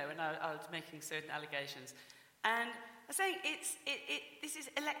 when I was making certain allegations, and I was saying this is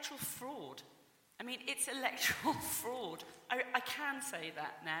electoral fraud. I mean, it's electoral fraud. I can say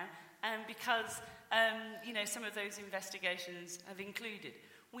that now, because some of those investigations have included.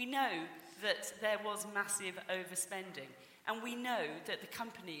 We know that there was massive overspending, and we know that the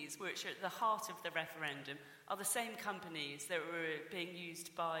companies which are at the heart of the referendum are the same companies that were being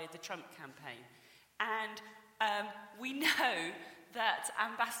used by the Trump campaign. And we know that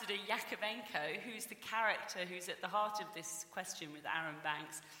Ambassador Yakovenko, who's the character who's at the heart of this question with Aaron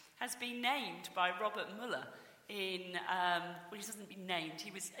Banks, has been named by Robert Mueller in, he hasn't been named,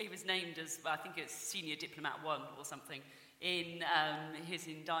 he was named as, I think it's Senior Diplomat 1 or something, in his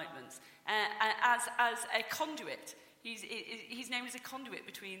indictments, as a conduit. He's named as a conduit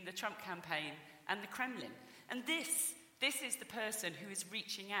between the Trump campaign and the Kremlin. And this is the person who is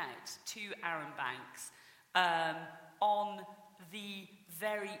reaching out to Aaron Banks on the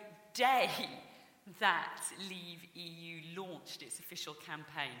very day that Leave EU launched its official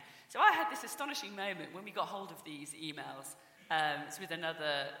campaign. So I had this astonishing moment when we got hold of these emails. It's with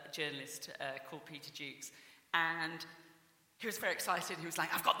another journalist called Peter Jukes, and he was very excited. He was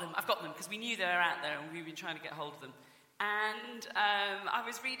like, I've got them, because we knew they were out there and we've been trying to get hold of them. And I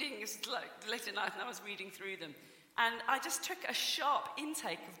was reading, it was like late at night, and I was reading through them. And I just took a sharp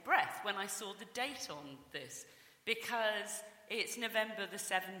intake of breath when I saw the date on this, because it's November the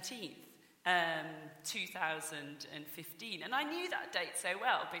 17th, 2015. And I knew that date so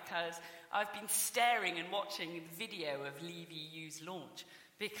well because I've been staring and watching the video of Leave EU's launch,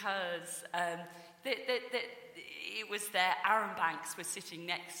 because it was there. Aaron Banks was sitting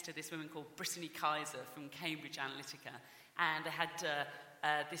next to this woman called Brittany Kaiser from Cambridge Analytica, and they had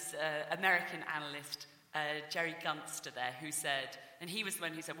this American analyst, Jerry Gunster, there, who said, and he was the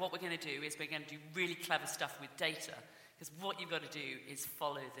one who said, what we're going to do is we're going to do really clever stuff with data, because what you've got to do is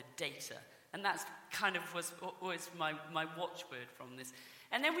follow the data. And that's kind of was my watchword from this.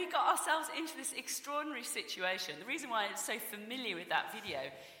 And then we got ourselves into this extraordinary situation. The reason why I'm so familiar with that video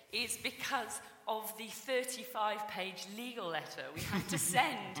is because of the 35-page legal letter we had to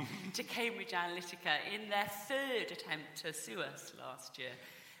send to Cambridge Analytica in their third attempt to sue us last year.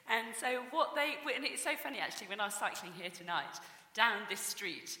 And so and it's so funny actually, when I was cycling here tonight down this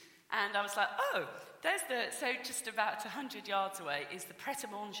street, and I was like, oh, so just about 100 yards away is the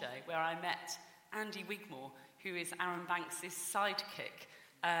Pret-a-Manger where I met Andy Wigmore, who is Aaron Banks' sidekick,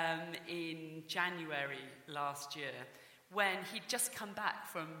 in January last year, when he'd just come back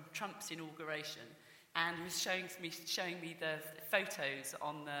from Trump's inauguration, and he was showing me the photos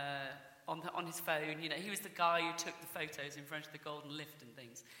on his phone. You know, he was the guy who took the photos in front of the Golden Lift and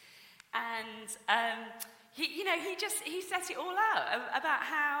things. And he set it all out about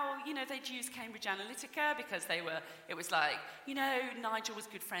how, they'd used Cambridge Analytica because it was like, Nigel was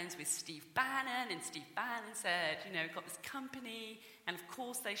good friends with Steve Bannon, and Steve Bannon said, we've got this company, and of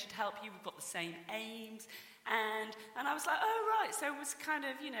course they should help you, we've got the same aims. And I was like, oh, right, so it was kind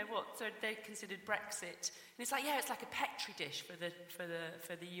of, so they considered Brexit. And it's like, yeah, it's like a Petri dish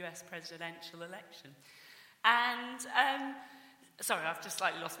for the US presidential election. And, sorry, I've just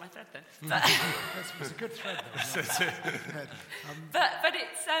slightly lost my thread then. But it's a good thread, though. But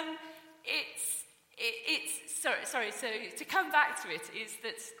sorry, so to come back to it is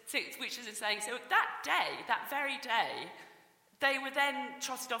that, which is saying, so that very day, they were then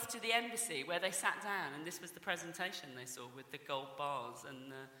trotted off to the embassy where they sat down, and this was the presentation they saw with the gold bars.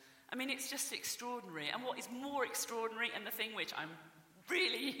 And it's just extraordinary. And what is more extraordinary, and the thing which I'm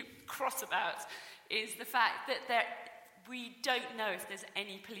really cross about, is the fact that we don't know if there's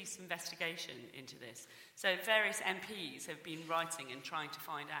any police investigation into this. So various MPs have been writing and trying to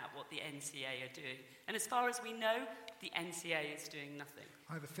find out what the NCA are doing. And as far as we know, the NCA is doing nothing.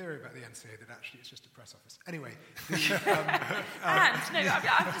 I have a theory about the NCA that actually it's just a press office. Anyway.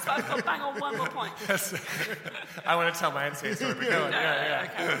 I've got to bang on one more point. I want to tell my NCA story, but go on.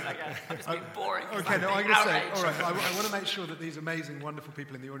 Okay. I'm just being boring. Okay, no, I'm going to say, all right, I want to make sure that these amazing, wonderful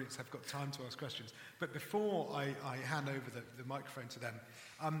people in the audience have got time to ask questions. But before I hand over the microphone to them,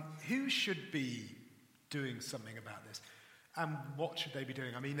 who should be doing something about this? And what should they be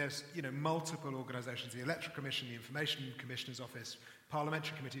doing? I mean, there's multiple organisations: the Electoral Commission, the Information Commissioner's Office,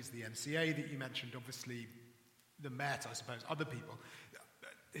 parliamentary committees, the NCA that you mentioned, obviously the Met, I suppose, other people.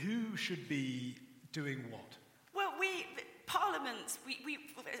 Who should be doing what? Well, Parliament,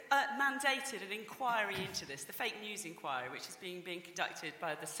 mandated an inquiry into this, the fake news inquiry, which is being conducted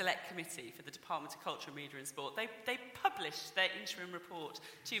by the Select Committee for the Department of Culture, Media and Sport. They published their interim report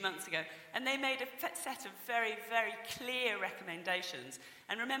 2 months ago, and they made a set of very, very clear recommendations.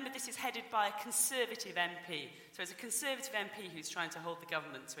 And remember, this is headed by a Conservative MP. So it's a Conservative MP who's trying to hold the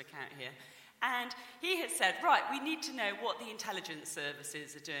government to account here. And he has said, right, we need to know what the intelligence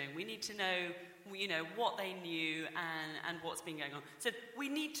services are doing. We need to know, what they knew and what's been going on. So we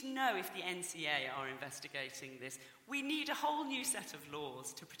need to know if the NCA are investigating this. We need a whole new set of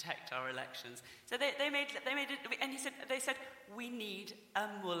laws to protect our elections. So they made it, and they said, we need a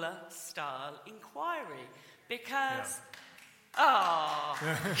Mueller-style inquiry because...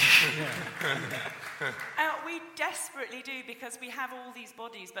 We desperately do, because we have all these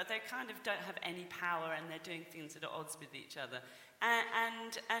bodies, but they kind of don't have any power, and they're doing things at odds with each other.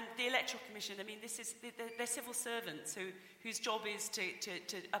 And the Electoral Commission, I mean, they're civil servants whose job is to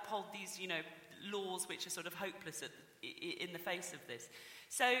uphold these, laws which are sort of hopeless in the face of this.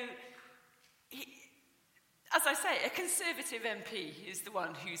 So, as I say, a Conservative MP is the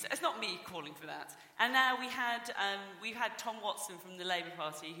one who's... It's not me calling for that. And now we've had Tom Watson from the Labour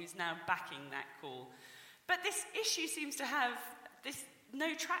Party who's now backing that call. But this issue seems to have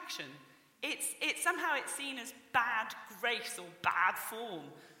no traction. Somehow it's seen as bad grace or bad form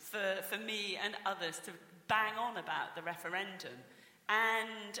for me and others to bang on about the referendum.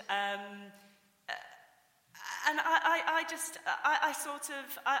 And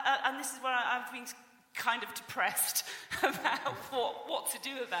this is where I've been kind of depressed about what to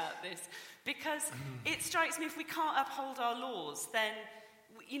do about this, because it strikes me, if we can't uphold our laws, then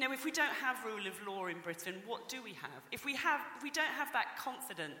if we don't have rule of law in Britain, what do we have? If we don't have that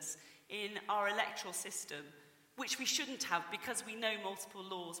confidence in our electoral system, which we shouldn't have because we know multiple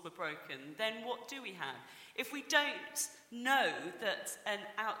laws were broken, then what do we have? If we don't know that an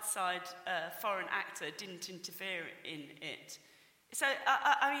outside foreign actor didn't interfere in it, so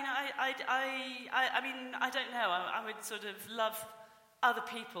I don't know. I would sort of love other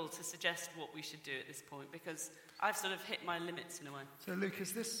people to suggest what we should do at this point, because I've sort of hit my limits in a way. So, Luke,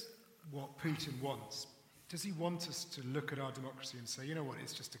 is this what Putin wants? Does he want us to look at our democracy and say, you know what,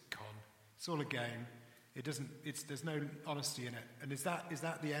 it's just a con, it's all a game, there's no honesty in it? And is that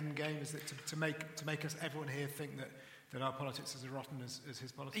the end game? Is it to make us, everyone here, think that our politics is as rotten as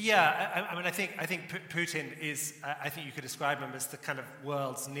his politics? Yeah, I think Putin is. I think you could describe him as the kind of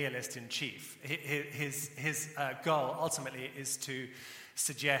world's nihilist in chief. His goal ultimately is to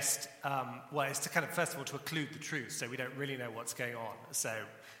suggest, is to kind of, first of all, to occlude the truth, so we don't really know what's going on. So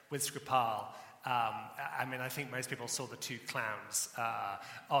with Skripal, I think most people saw the two clowns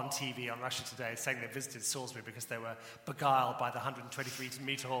on TV on Russia Today saying they visited Salisbury because they were beguiled by the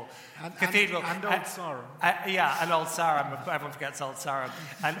 123-metre tall cathedral. And Old Sarum. And Old Sarum. Everyone forgets Old Sarum.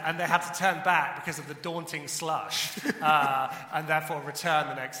 And they had to turn back because of the daunting slush and therefore return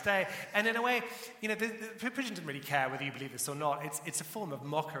the next day. And in a way, Putin didn't really care whether you believe this or not. It's a form of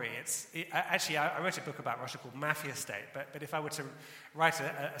mockery. Actually, I wrote a book about Russia called Mafia State, but if I were to write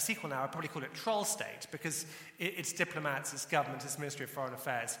a sequel now, I'd probably call it Troll State, because its diplomats, its government, its Ministry of Foreign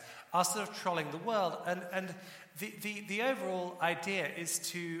Affairs are sort of trolling the world. And the overall idea is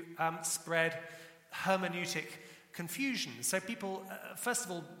to spread hermeneutic confusion. So people, first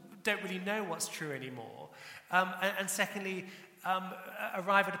of all, don't really know what's true anymore. And secondly,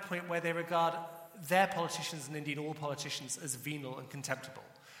 arrive at a point where they regard their politicians, and indeed all politicians, as venal and contemptible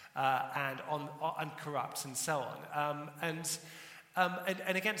and corrupt and so on.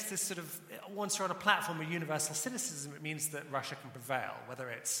 And against this sort of, once you're on a platform of universal cynicism, it means that Russia can prevail, whether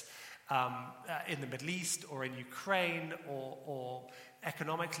it's in the Middle East or in Ukraine or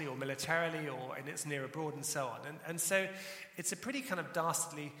economically or militarily or in its near abroad and so on. And so it's a pretty kind of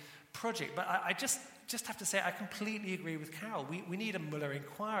dastardly project. But I just have to say, I completely agree with Carole. We need a Mueller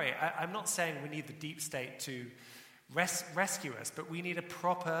inquiry. I'm not saying we need the deep state to rescue us, but we need a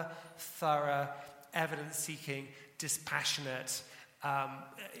proper, thorough, evidence-seeking, dispassionate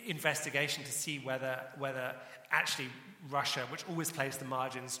investigation to see whether actually Russia, which always plays the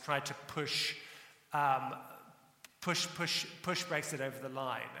margins, tried to push Brexit over the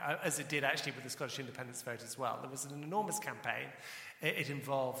line, as it did actually with the Scottish independence vote as well. There was an enormous campaign. It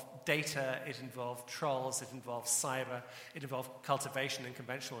involved data, it involved trolls, it involved cyber, it involved cultivation and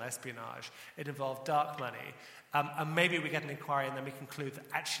conventional espionage, it involved dark money. And maybe we get an inquiry and then we conclude that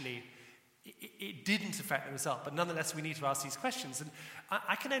actually it didn't affect the result, but nonetheless we need to ask these questions. And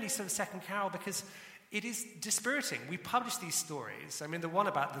I can only sort of second Carole, because it is dispiriting. We publish these stories. I mean, the one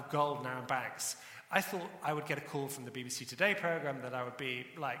about the gold now in banks, I thought I would get a call from the BBC Today programme that I would be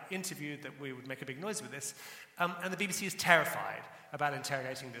interviewed, that we would make a big noise with this. And the BBC is terrified about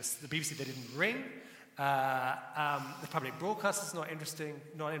interrogating this. The BBC, they didn't ring. The public broadcaster's not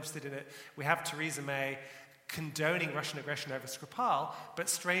interested in it. We have Theresa May condoning Russian aggression over Skripal, but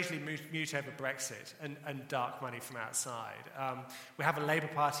strangely mute over Brexit and dark money from outside. We have a Labour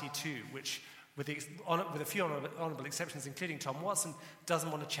Party too, which, with a few honourable exceptions, including Tom Watson,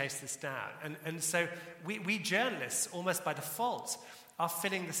 doesn't want to chase this down. And so we journalists, almost by default, are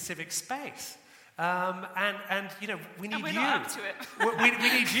filling the civic space. And we need we're you. not up to it. we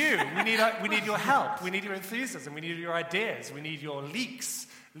need you. We need your help. We need your enthusiasm. We need your ideas. We need your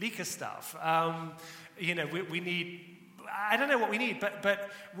leaker stuff. We need. I don't know what we need, but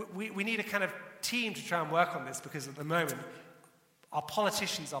we need a kind of team to try and work on this, because at the moment, our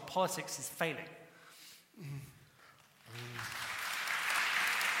politics is failing.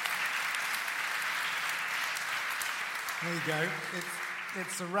 There you go.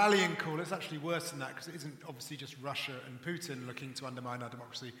 It's a rallying call. It's actually worse than that, because it isn't obviously just Russia and Putin looking to undermine our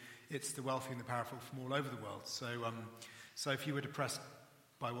democracy. It's the wealthy and the powerful from all over the world. So if you were depressed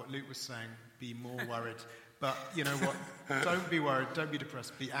by what Luke was saying, be more worried. But you know what? Don't be worried. Don't be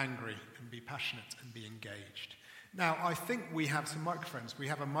depressed. Be angry and be passionate and be engaged. Now, I think we have some microphones. We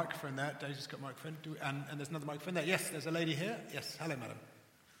have a microphone there. Daisy's got a microphone. And there's another microphone there. Yes, there's a lady here. Yes, hello, madam.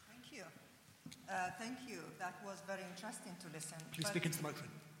 Thank you. That was very interesting to listen. Please speak into the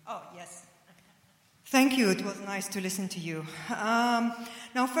microphone. Oh, yes. Thank you. It was nice to listen to you.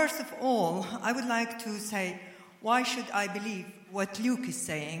 Now, first of all, I would like to say, why should I believe what Luke is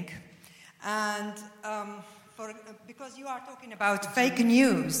saying? And because you are talking about fake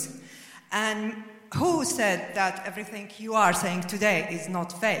news. And who said that everything you are saying today is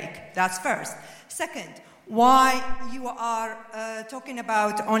not fake? That's first. Second, why you are talking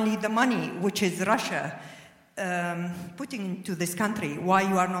about only the money which is Russia putting into this country? Why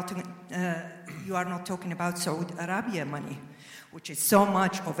you are not talking about Saudi Arabia money, which is so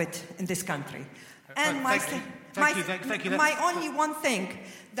much of it in this country? And thank you. My only one thing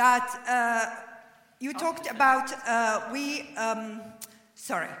that you talked about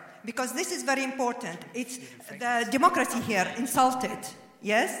because this is very important. It's the democracy here insulted.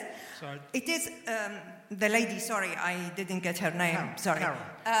 Yes. Sorry. It is the lady, sorry, I didn't get her name, sorry. Carole.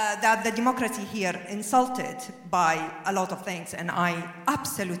 That the democracy here insulted by a lot of things, and I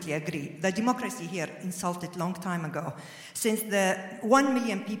absolutely agree. The democracy here insulted long time ago, since the 1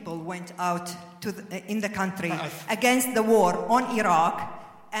 million people went out in the country against the war on Iraq,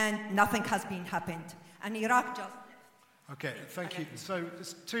 and nothing has been happened. And Iraq just... Okay, thank you. So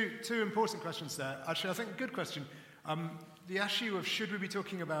there's two important questions there. Actually, I think a good question. The issue of should we be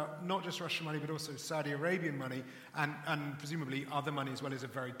talking about not just Russian money, but also Saudi Arabian money, and presumably other money as well, is a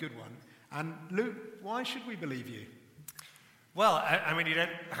very good one. And Luke, why should we believe you? Well, I mean, you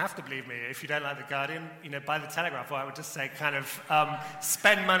don't have to believe me. If you don't like The Guardian, buy The Telegraph. Or I would just say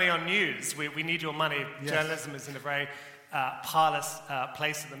spend money on news. We need your money. Yes. Journalism is in a very parlous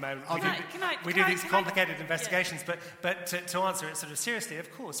place at the moment. We do these complicated investigations, but to answer it sort of seriously,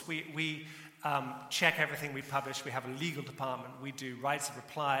 of course, we check everything we publish. We have a legal department. We do rights of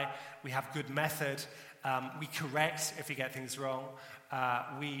reply. We have good method. We correct if we get things wrong.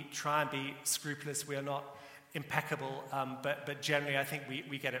 We try and be scrupulous. We are not impeccable, but generally I think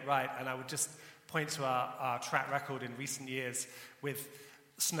we get it right. And I would just point to our track record in recent years with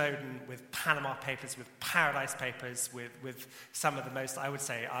Snowden, with Panama Papers, with Paradise Papers, with some of the most, I would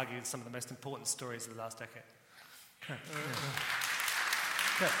say, argued some of the most important stories of the last decade. Okay.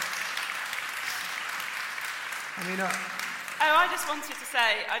 Okay. I mean, I just wanted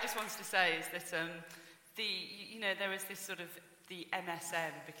to say is that there was this sort of, the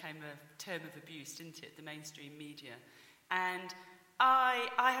MSM became a term of abuse, didn't it? The mainstream media, and I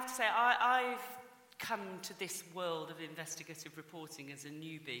have to say I've come to this world of investigative reporting as a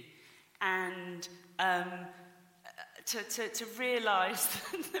newbie, and to realise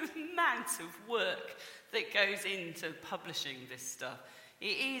the amount of work that goes into publishing this stuff.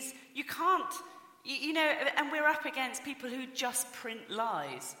 It is, you can't. And we're up against people who just print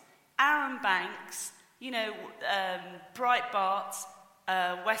lies. Aaron Banks, Breitbart,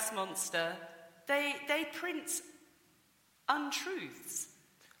 Westminster, they print untruths.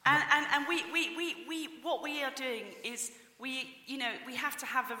 And we what we are doing is we have to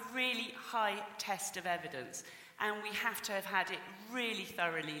have a really high test of evidence, and we have to have had it really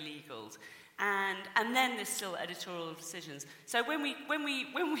thoroughly legaled. And then there's still editorial decisions. So when we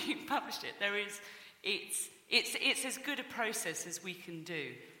published it, it's as good a process as we can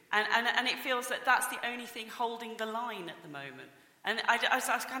do, and it feels that that's the only thing holding the line at the moment. And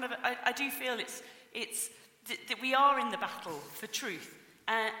I do feel that we are in the battle for truth.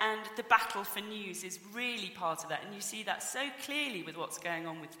 And the battle for news is really part of that. And you see that so clearly with what's going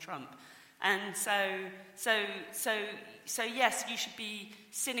on with Trump. And so yes, you should be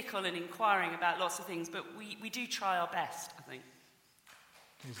cynical and inquiring about lots of things, but we do try our best, I think.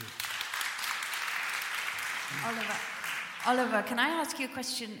 Easy. Oliver, can I ask you a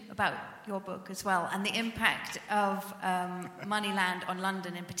question about your book as well, and the impact of Moneyland on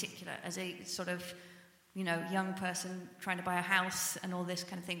London in particular, as a sort of, young person trying to buy a house and all this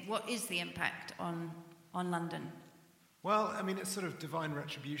kind of thing? What is the impact on London? Well, I mean, it's sort of divine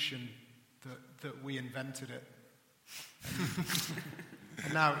retribution that we invented it.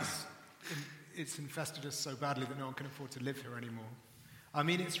 And now it's infested us so badly that no one can afford to live here anymore. I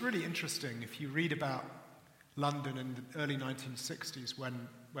mean, it's really interesting if you read about London in the early 1960s when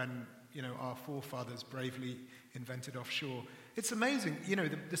our forefathers bravely invented offshore. It's amazing.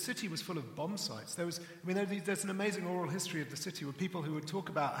 The city was full of bomb sites. There's an amazing oral history of the city where people who would talk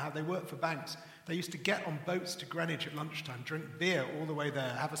about how they worked for banks, they used to get on boats to Greenwich at lunchtime, drink beer all the way there,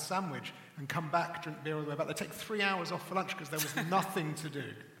 have a sandwich, and come back, drink beer all the way back. They'd take 3 hours off for lunch because there was nothing to do.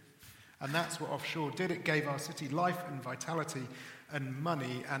 And that's what offshore did. It gave our city life and vitality and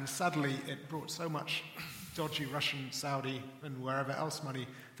money, and sadly it brought so much dodgy Russian, Saudi, and wherever else money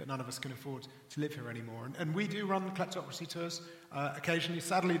that none of us can afford to live here anymore. And we do run kleptocracy tours occasionally.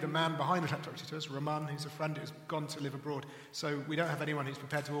 Sadly, the man behind the kleptocracy tours, Roman, who's a friend, has gone to live abroad. So we don't have anyone who's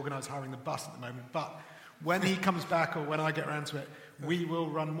prepared to organise hiring the bus at the moment. But when he comes back, or when I get around to it, we will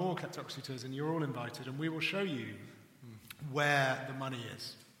run more kleptocracy tours, and you're all invited, and we will show you where the money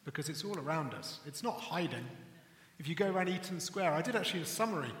is, because it's all around us. It's not hiding. If you go around Eaton Square, I did actually a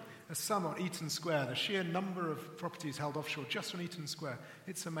sum on Eaton Square, the sheer number of properties held offshore just on Eaton Square.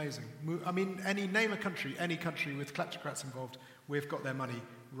 It's amazing. I mean, name a country, any country with kleptocrats involved, we've got their money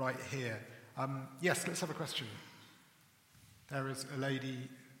right here. Yes, let's have a question. There is a lady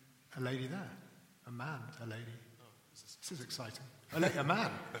there. A man, a lady. This is exciting. A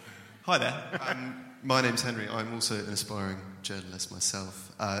man. Hi there. My name's Henry. I'm also an aspiring journalist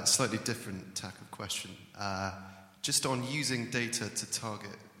myself. Slightly different tack of question. Just on using data to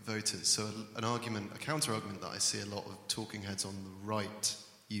target voters. So a counter-argument that I see a lot of talking heads on the right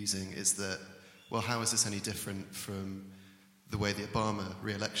using is that, well, how is this any different from the way the Obama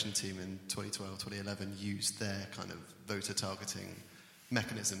re-election team in 2012, 2011 used their kind of voter targeting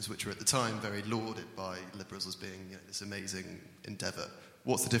mechanisms, which were at the time very lauded by liberals as being this amazing endeavour.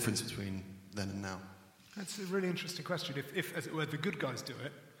 What's the difference between then and now? That's a really interesting question. If as it were, the good guys do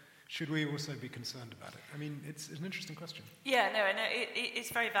it, should we also be concerned about it? I mean, it's an interesting question. Yeah, no,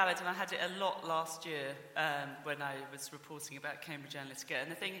 it's very valid, and I had it a lot last year when I was reporting about Cambridge Analytica. And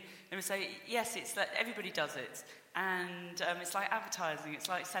the thing, they would say, yes, it's that everybody does it, and it's like advertising, it's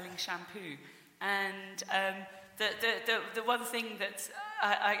like selling shampoo. And the one thing that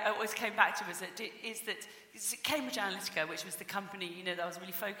I always came back to is that Cambridge Analytica, which was the company that I was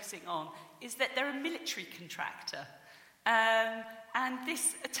really focusing on, is that they're a military contractor. And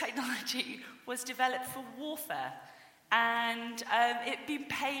this technology was developed for warfare, and it'd been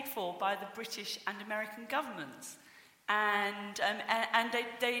paid for by the British and American governments, and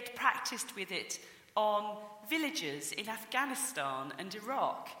they'd practiced with it on villages in Afghanistan and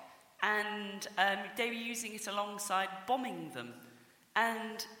Iraq, and they were using it alongside bombing them.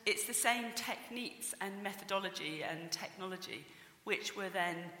 And it's the same techniques and methodology and technology which were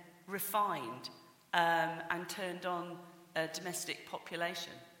then refined and turned on a domestic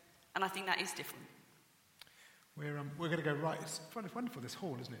population. And I think that is different. We're going to go right. It's wonderful, this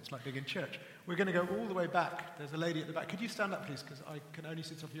hall, isn't it? It's like being in church. We're going to go all the way back. There's a lady at the back. Could you stand up, please? Because I can only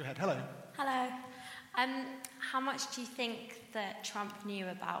see the top of your head. Hello. Hello. How much do you think that Trump knew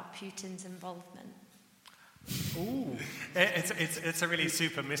about Putin's involvement? Ooh. It's a really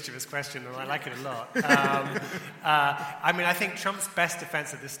super mischievous question, and I like it a lot. I think Trump's best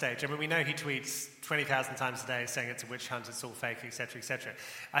defense at this stage, we know he tweets 20,000 times a day saying it's a witch hunt, it's all fake, etc., etc.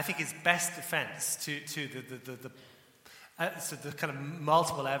 I think his best defense to the kind of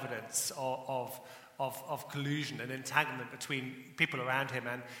multiple evidence of collusion and entanglement between people around him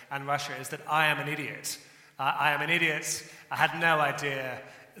and Russia is that I am an idiot. I am an idiot. I had no idea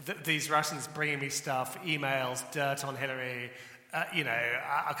that these Russians bringing me stuff, emails, dirt on Hillary,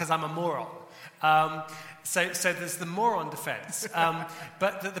 because I'm a moron. So there's the moron defense.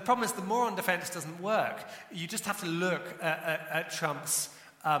 But the problem is the moron defense doesn't work. You just have to look at Trump's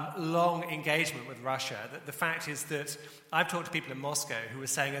long engagement with Russia. The fact is that I've talked to people in Moscow who were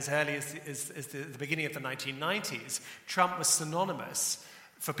saying as early as the beginning of the 1990s, Trump was synonymous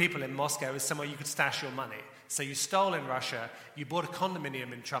for people in Moscow as somewhere you could stash your money, So you stole in Russia, you bought a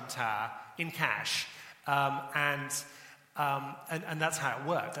condominium in Trump Tower in cash, and that's how it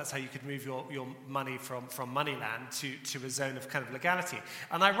worked. That's how you could move your money from Moneyland to a zone of kind of legality.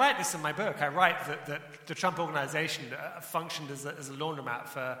 And I write this in my book. I write that the Trump organization functioned as a laundromat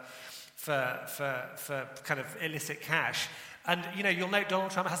for kind of illicit cash. And, you'll note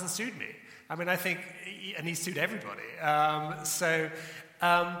Donald Trump hasn't sued me. I mean, I think, and he's sued everybody. So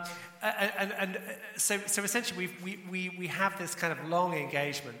essentially, we have this kind of long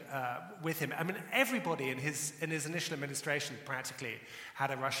engagement with him. I mean, everybody in his initial administration practically had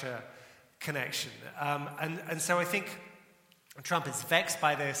a Russia connection, and so I think Trump is vexed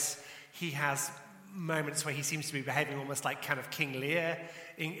by this. He has moments where he seems to be behaving almost like kind of King Lear,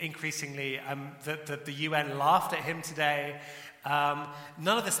 increasingly. The UN laughed at him today.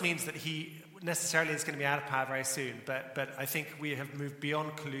 None of this means that he necessarily is going to be out of power very soon, but I think we have moved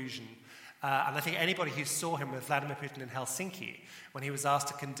beyond collusion. And I think anybody who saw him with Vladimir Putin in Helsinki, when he was asked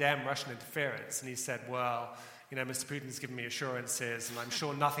to condemn Russian interference, and he said, well, Mr. Putin's given me assurances, and I'm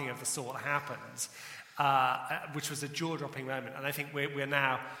sure nothing of the sort happens, which was a jaw-dropping moment. And I think we're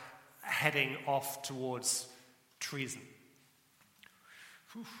now heading off towards treason.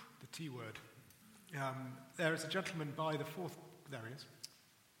 Whew, the T word. There is a gentleman by the fourth... There he is.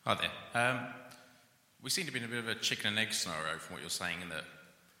 Hi there. We seem to be in a bit of a chicken and egg scenario from what you're saying, in that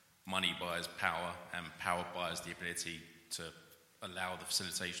money buys power and power buys the ability to allow the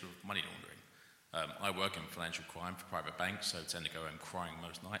facilitation of money laundering. I work in financial crime for private banks, so I tend to go home crying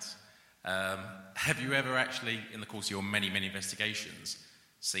most nights. Have you ever actually, in the course of your many, many investigations,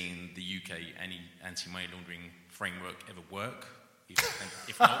 seen the UK anti-money laundering framework ever work?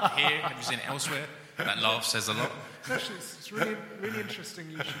 If not here, have you seen it elsewhere? That laugh says a lot. Actually, it's really, really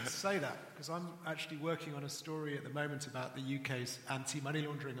interesting you should say that, because I'm actually working on a story at the moment about the UK's anti-money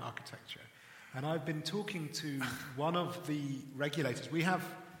laundering architecture. And I've been talking to one of the regulators. We have,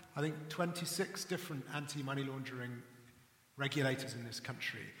 I think, 26 different anti-money laundering regulators in this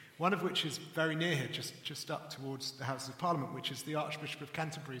country, one of which is very near here, just up towards the Houses of Parliament, which is the Archbishop of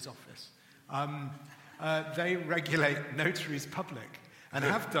Canterbury's office. They regulate notaries public and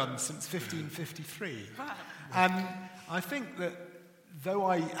have done since 1553. And I think that though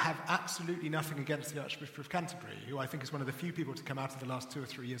I have absolutely nothing against the Archbishop of Canterbury, who I think is one of the few people to come out of the last 2 or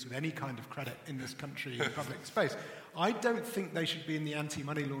 3 years with any kind of credit in this country in public space, I don't think they should be in the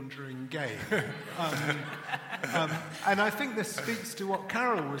anti-money laundering game. And I think this speaks to what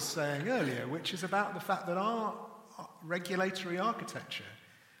Carole was saying earlier, which is about the fact that our regulatory architecture,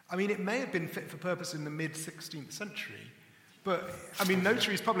 I mean, it may have been fit for purpose in the mid-16th century, but, I mean,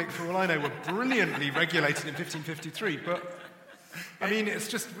 notaries public, for all I know, were brilliantly regulated in 1553, but, I mean, it's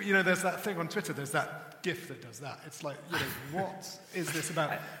just, there's that thing on Twitter, there's that GIF that does that. It's like, what is this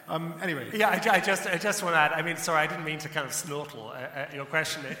about? Anyway. Yeah, I just want to add, I mean, sorry, I didn't mean to kind of snortle your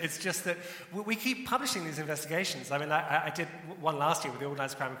question. It's just that we keep publishing these investigations. I mean, I did one last year with the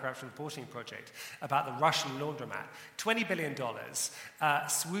Organised Crime and Corruption Reporting Project about the Russian laundromat. $20 billion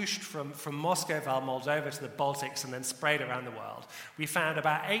swooshed from Moscow, Moldova to the Baltics and then sprayed around the world. We found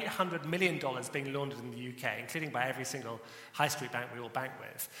about $800 million being laundered in the UK, including by every single high street bank we all bank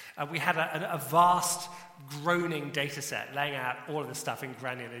with. We had a vast, groaning data set laying out all of this stuff in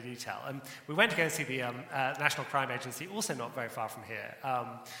granular detail. And we went to go and see the National Crime Agency, also not very far from here,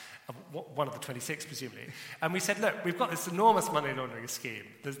 one of the 26, presumably. And we said, look, we've got this enormous money laundering scheme.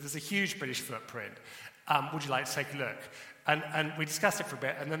 There's a huge British footprint. Would you like to take a look? And we discussed it for a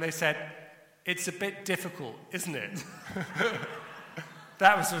bit, and then they said, it's a bit difficult, isn't it?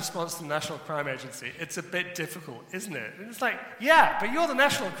 That was the response to the National Crime Agency. It's a bit difficult, isn't it? And it's like, yeah, but you're the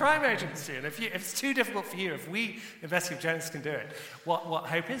National Crime Agency, and if it's too difficult for you, if we investigative journalists can do it, what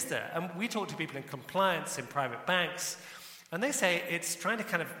hope is there? And we talk to people in compliance, in private banks, and they say it's trying to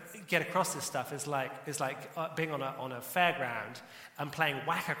kind of get across this stuff is like being on a fairground and playing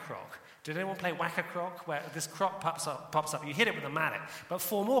whack-a-croc. Did anyone play whack-a-croc, where this croc pops up, you hit it with a mallet, but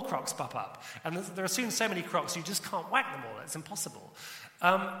 4 more crocs pop up, and there are soon so many crocs you just can't whack them all, it's impossible.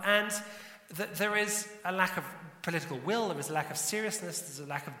 And there is a lack of political will, there is a lack of seriousness, there's a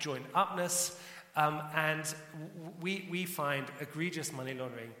lack of joined-upness, and we find egregious money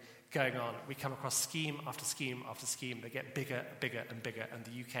laundering going on. We come across scheme after scheme after scheme. They get bigger, bigger, and bigger, and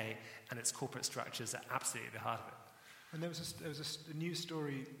the UK and its corporate structures are absolutely at the heart of it. And there was a news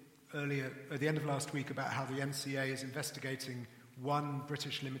story earlier, at the end of last week, about how the NCA is investigating one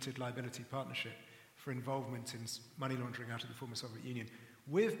British limited liability partnership for involvement in money laundering out of the former Soviet Union.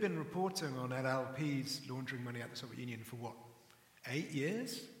 We've been reporting on LLPs laundering money out of the Soviet Union for 8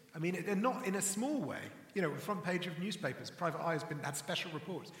 years? I mean, they're not in a small way. You know, the front page of newspapers, Private Eye had special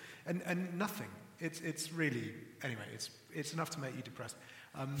reports, and nothing. It's really, anyway, it's enough to make you depressed.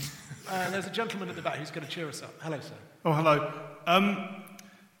 There's a gentleman at the back who's going to cheer us up. Hello, sir. Oh, hello.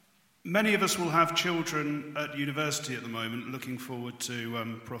 Many of us will have children at university at the moment looking forward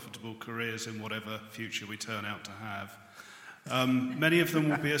to profitable careers in whatever future we turn out to have. Many of them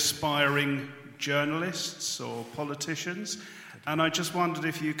will be aspiring journalists or politicians, and I just wondered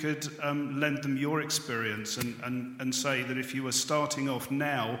if you could lend them your experience and say that if you were starting off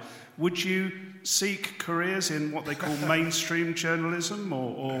now, would you seek careers in what they call mainstream journalism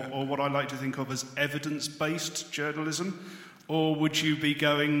or what I like to think of as evidence-based journalism? Or would you be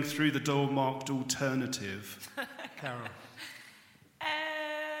going through the door marked alternative? Carole.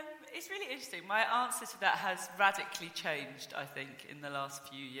 It's really interesting. My answer to that has radically changed, I think, in the last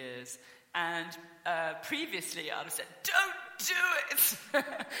few years. And previously I would have said, don't do it!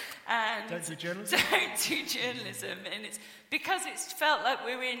 And don't do journalism? Don't do journalism. And it's because it's felt like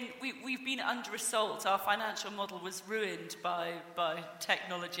we've been under assault. Our financial model was ruined by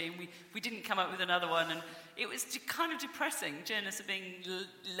technology, and we didn't come up with another one. And it was kind of depressing. Journalists are being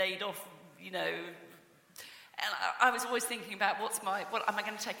laid off, you know. And I was always thinking about what am I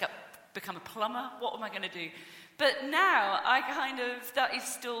going to take up? Become a plumber? What am I going to do? But now that is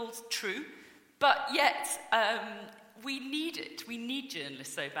still true. But yet we need it. We need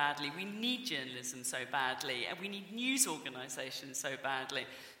journalists so badly. We need journalism so badly, and we need news organisations so badly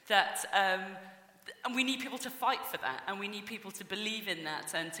that. And we need people to fight for that, and we need people to believe in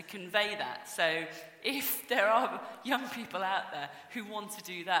that and to convey that. So if there are young people out there who want to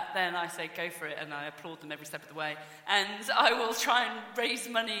do that, then I say go for it, and I applaud them every step of the way. And I will try and raise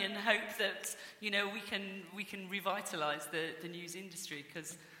money and hope that, you know, we can revitalise the news industry.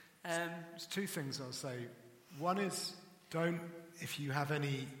 Because there's two things I'll say. One is if you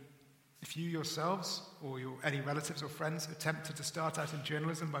yourselves or any relatives or friends attempted to start out in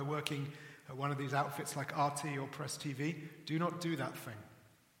journalism by working at one of these outfits like RT or Press TV, do not do that thing.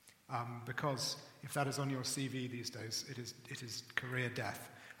 Because if that is on your CV these days, it is career death.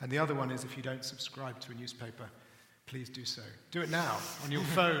 And the other one is if you don't subscribe to a newspaper, please do so. Do it now on your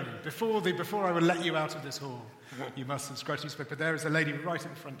phone. Before I will let you out of this hall, you must subscribe to a newspaper. There is a lady right in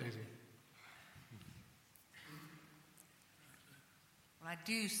the front, Daisy. Well, I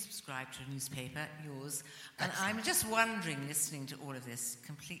do subscribe to a newspaper, yours, and I'm just wondering, listening to all of this,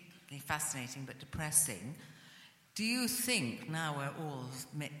 completely fascinating but depressing, do you think, now we're all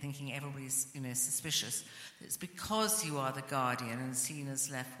thinking everybody's, you know, suspicious, that it's because you are the Guardian and seen as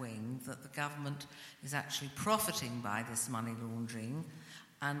left-wing that the government is actually profiting by this money laundering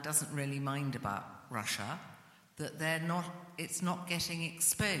and doesn't really mind about Russia, that it's not getting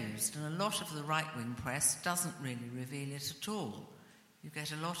exposed, and a lot of the right-wing press doesn't really reveal it at all. You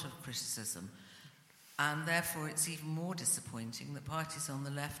get a lot of criticism, and therefore it's even more disappointing that parties on the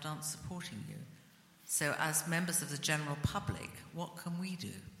left aren't supporting you. So as members of the general public, what can we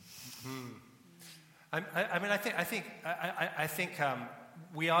do? I think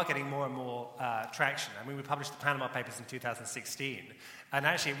we are getting more and more traction. I mean, we published the Panama Papers in 2016, and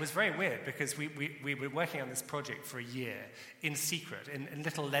actually it was very weird because we were working on this project for a year in secret, in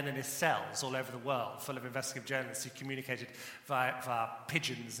little Leninist cells all over the world, full of investigative journalists who communicated via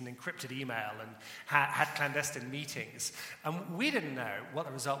pigeons and encrypted email and had clandestine meetings. And we didn't know what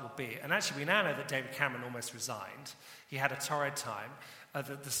the result would be. And actually we now know that David Cameron almost resigned. He had a torrid time.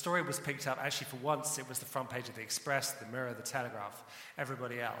 The story was picked up, actually for once it was the front page of the Express, the Mirror, the Telegraph,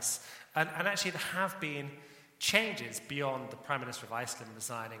 everybody else. And actually there have been changes beyond the Prime Minister of Iceland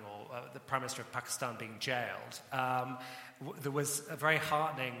resigning or the Prime Minister of Pakistan being jailed. There was a very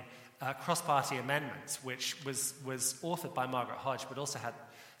heartening cross-party amendment which was authored by Margaret Hodge but also had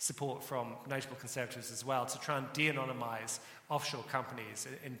support from notable Conservatives as well to try and de-anonymise offshore companies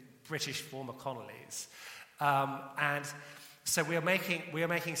in British former colonies. And so we are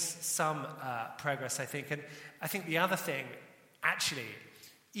making some progress, I think. And I think the other thing, actually,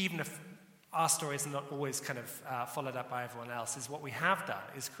 even if our stories are not always kind of followed up by everyone else, is what we have done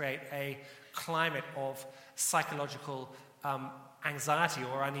is create a climate of psychological anxiety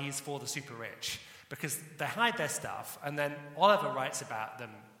or unease for the super rich, because they hide their stuff, and then Oliver writes about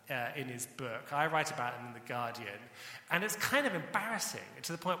them in his book. I write about them in The Guardian, and it's kind of embarrassing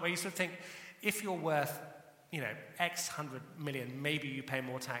to the point where you sort of think, if you're worth, you know, X 100 million, maybe you pay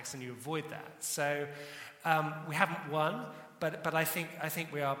more tax and you avoid that. So we haven't won, but I think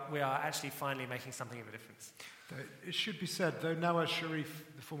we are actually finally making something of a difference. It should be said, though Nawaz Sharif,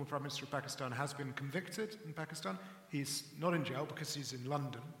 the former Prime Minister of Pakistan, has been convicted in Pakistan, he's not in jail because he's in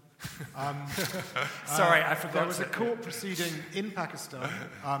London. Sorry, I forgot. There was a court proceeding in Pakistan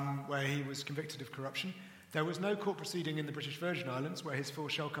where he was convicted of corruption. There was no court proceeding in the British Virgin Islands where his 4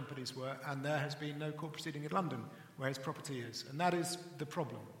 shell companies were, and there has been no court proceeding in London where his property is. And that is the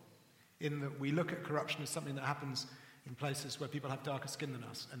problem, in that we look at corruption as something that happens in places where people have darker skin than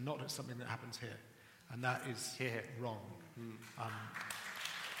us, and not as something that happens here. And that is wrong.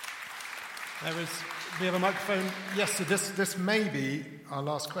 We have a microphone. Yes, so this may be our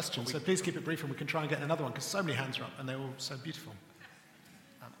last question, so please keep it brief and we can try and get another one, because so many hands are up and they're all so beautiful.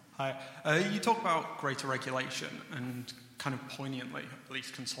 Hi. You talk about greater regulation and kind of poignantly, at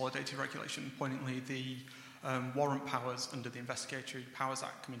least consolidated regulation, poignantly the warrant powers under the Investigatory Powers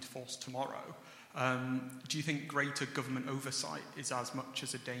Act come into force tomorrow. Do you think greater government oversight is as much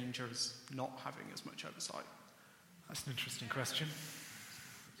as a danger as not having as much oversight? That's an interesting question.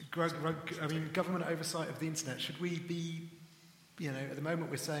 I mean, government oversight of the internet, should we be, at the moment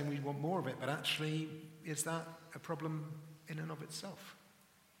we're saying we want more of it, but actually, is that a problem in and of itself?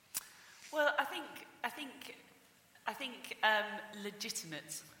 Well, I think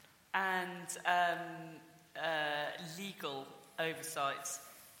legitimate and legal oversight,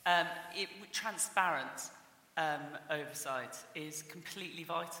 transparent oversight is completely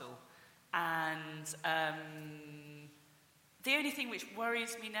vital. And the only thing which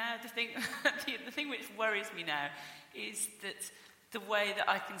worries me now, the thing which worries me now is that the way that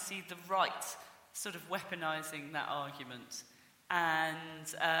I can see the right sort of weaponising that argument.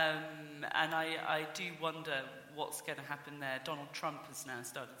 And I do wonder what's going to happen there. Donald Trump has now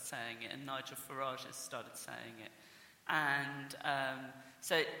started saying it, and Nigel Farage has started saying it, and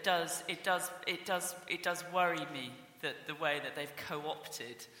so it does worry me that the way that they've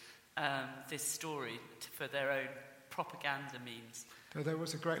co-opted this story for their own propaganda means. There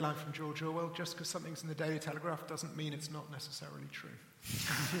was a great line from George Orwell: just because something's in the Daily Telegraph doesn't mean it's not necessarily true.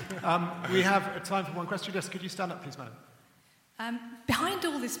 We have time for one question. Yes, could you stand up, please, madam? Behind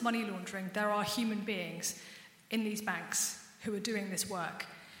all this money laundering, there are human beings in these banks who are doing this work.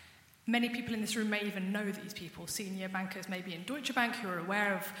 Many people in this room may even know these people, senior bankers maybe in Deutsche Bank, who are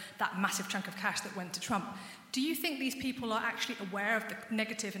aware of that massive chunk of cash that went to Trump. Do you think these people are actually aware of the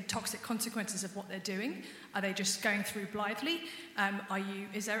negative and toxic consequences of what they're doing? Are they just going through blithely?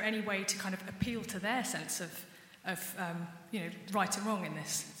 Is there any way to kind of appeal to their sense of right and wrong in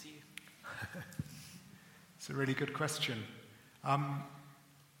this? It's a really good question.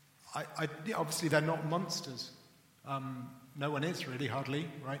 Obviously, they're not monsters. No one is really, hardly,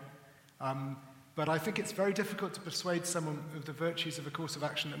 right? But I think it's very difficult to persuade someone of the virtues of a course of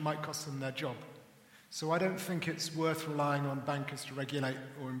action that might cost them their job. So I don't think it's worth relying on bankers to regulate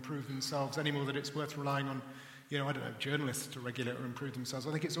or improve themselves any more than it's worth relying on, journalists to regulate or improve themselves.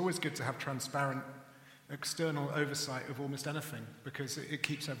 I think it's always good to have transparent external oversight of almost anything, because it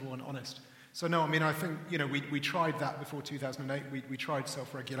keeps everyone honest. So no, I mean, I think, we tried that before 2008. We tried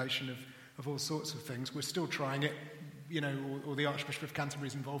self-regulation of all sorts of things. We're still trying it, or the Archbishop of Canterbury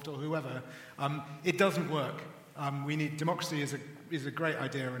is involved, or whoever. It doesn't work. We need democracy is a great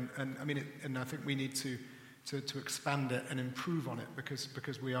idea, and I think we need to expand it and improve on it, because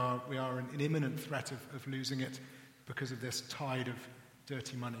we are in imminent threat of losing it because of this tide of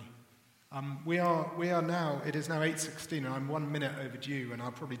dirty money. We are now, it is now 8:16, and I'm 1 minute overdue, and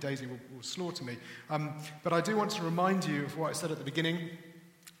probably Daisy will slaughter me. But I do want to remind you of what I said at the beginning.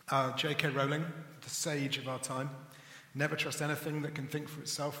 J.K. Rowling, the sage of our time. Never trust anything that can think for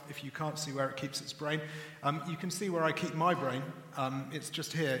itself if you can't see where it keeps its brain. You can see where I keep my brain. It's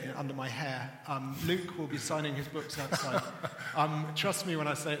just here, under my hair. Luke will be signing his books outside. Trust me when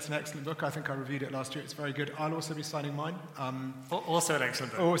I say it's an excellent book. I think I reviewed it last year. It's very good. I'll also be signing mine. Also an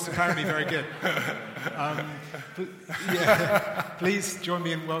excellent book. Also apparently very good. Please join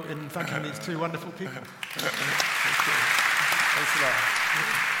me in thanking these two wonderful people. Thanks a lot.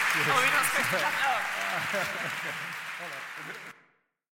 Oh, we're not supposed to clap. Oh.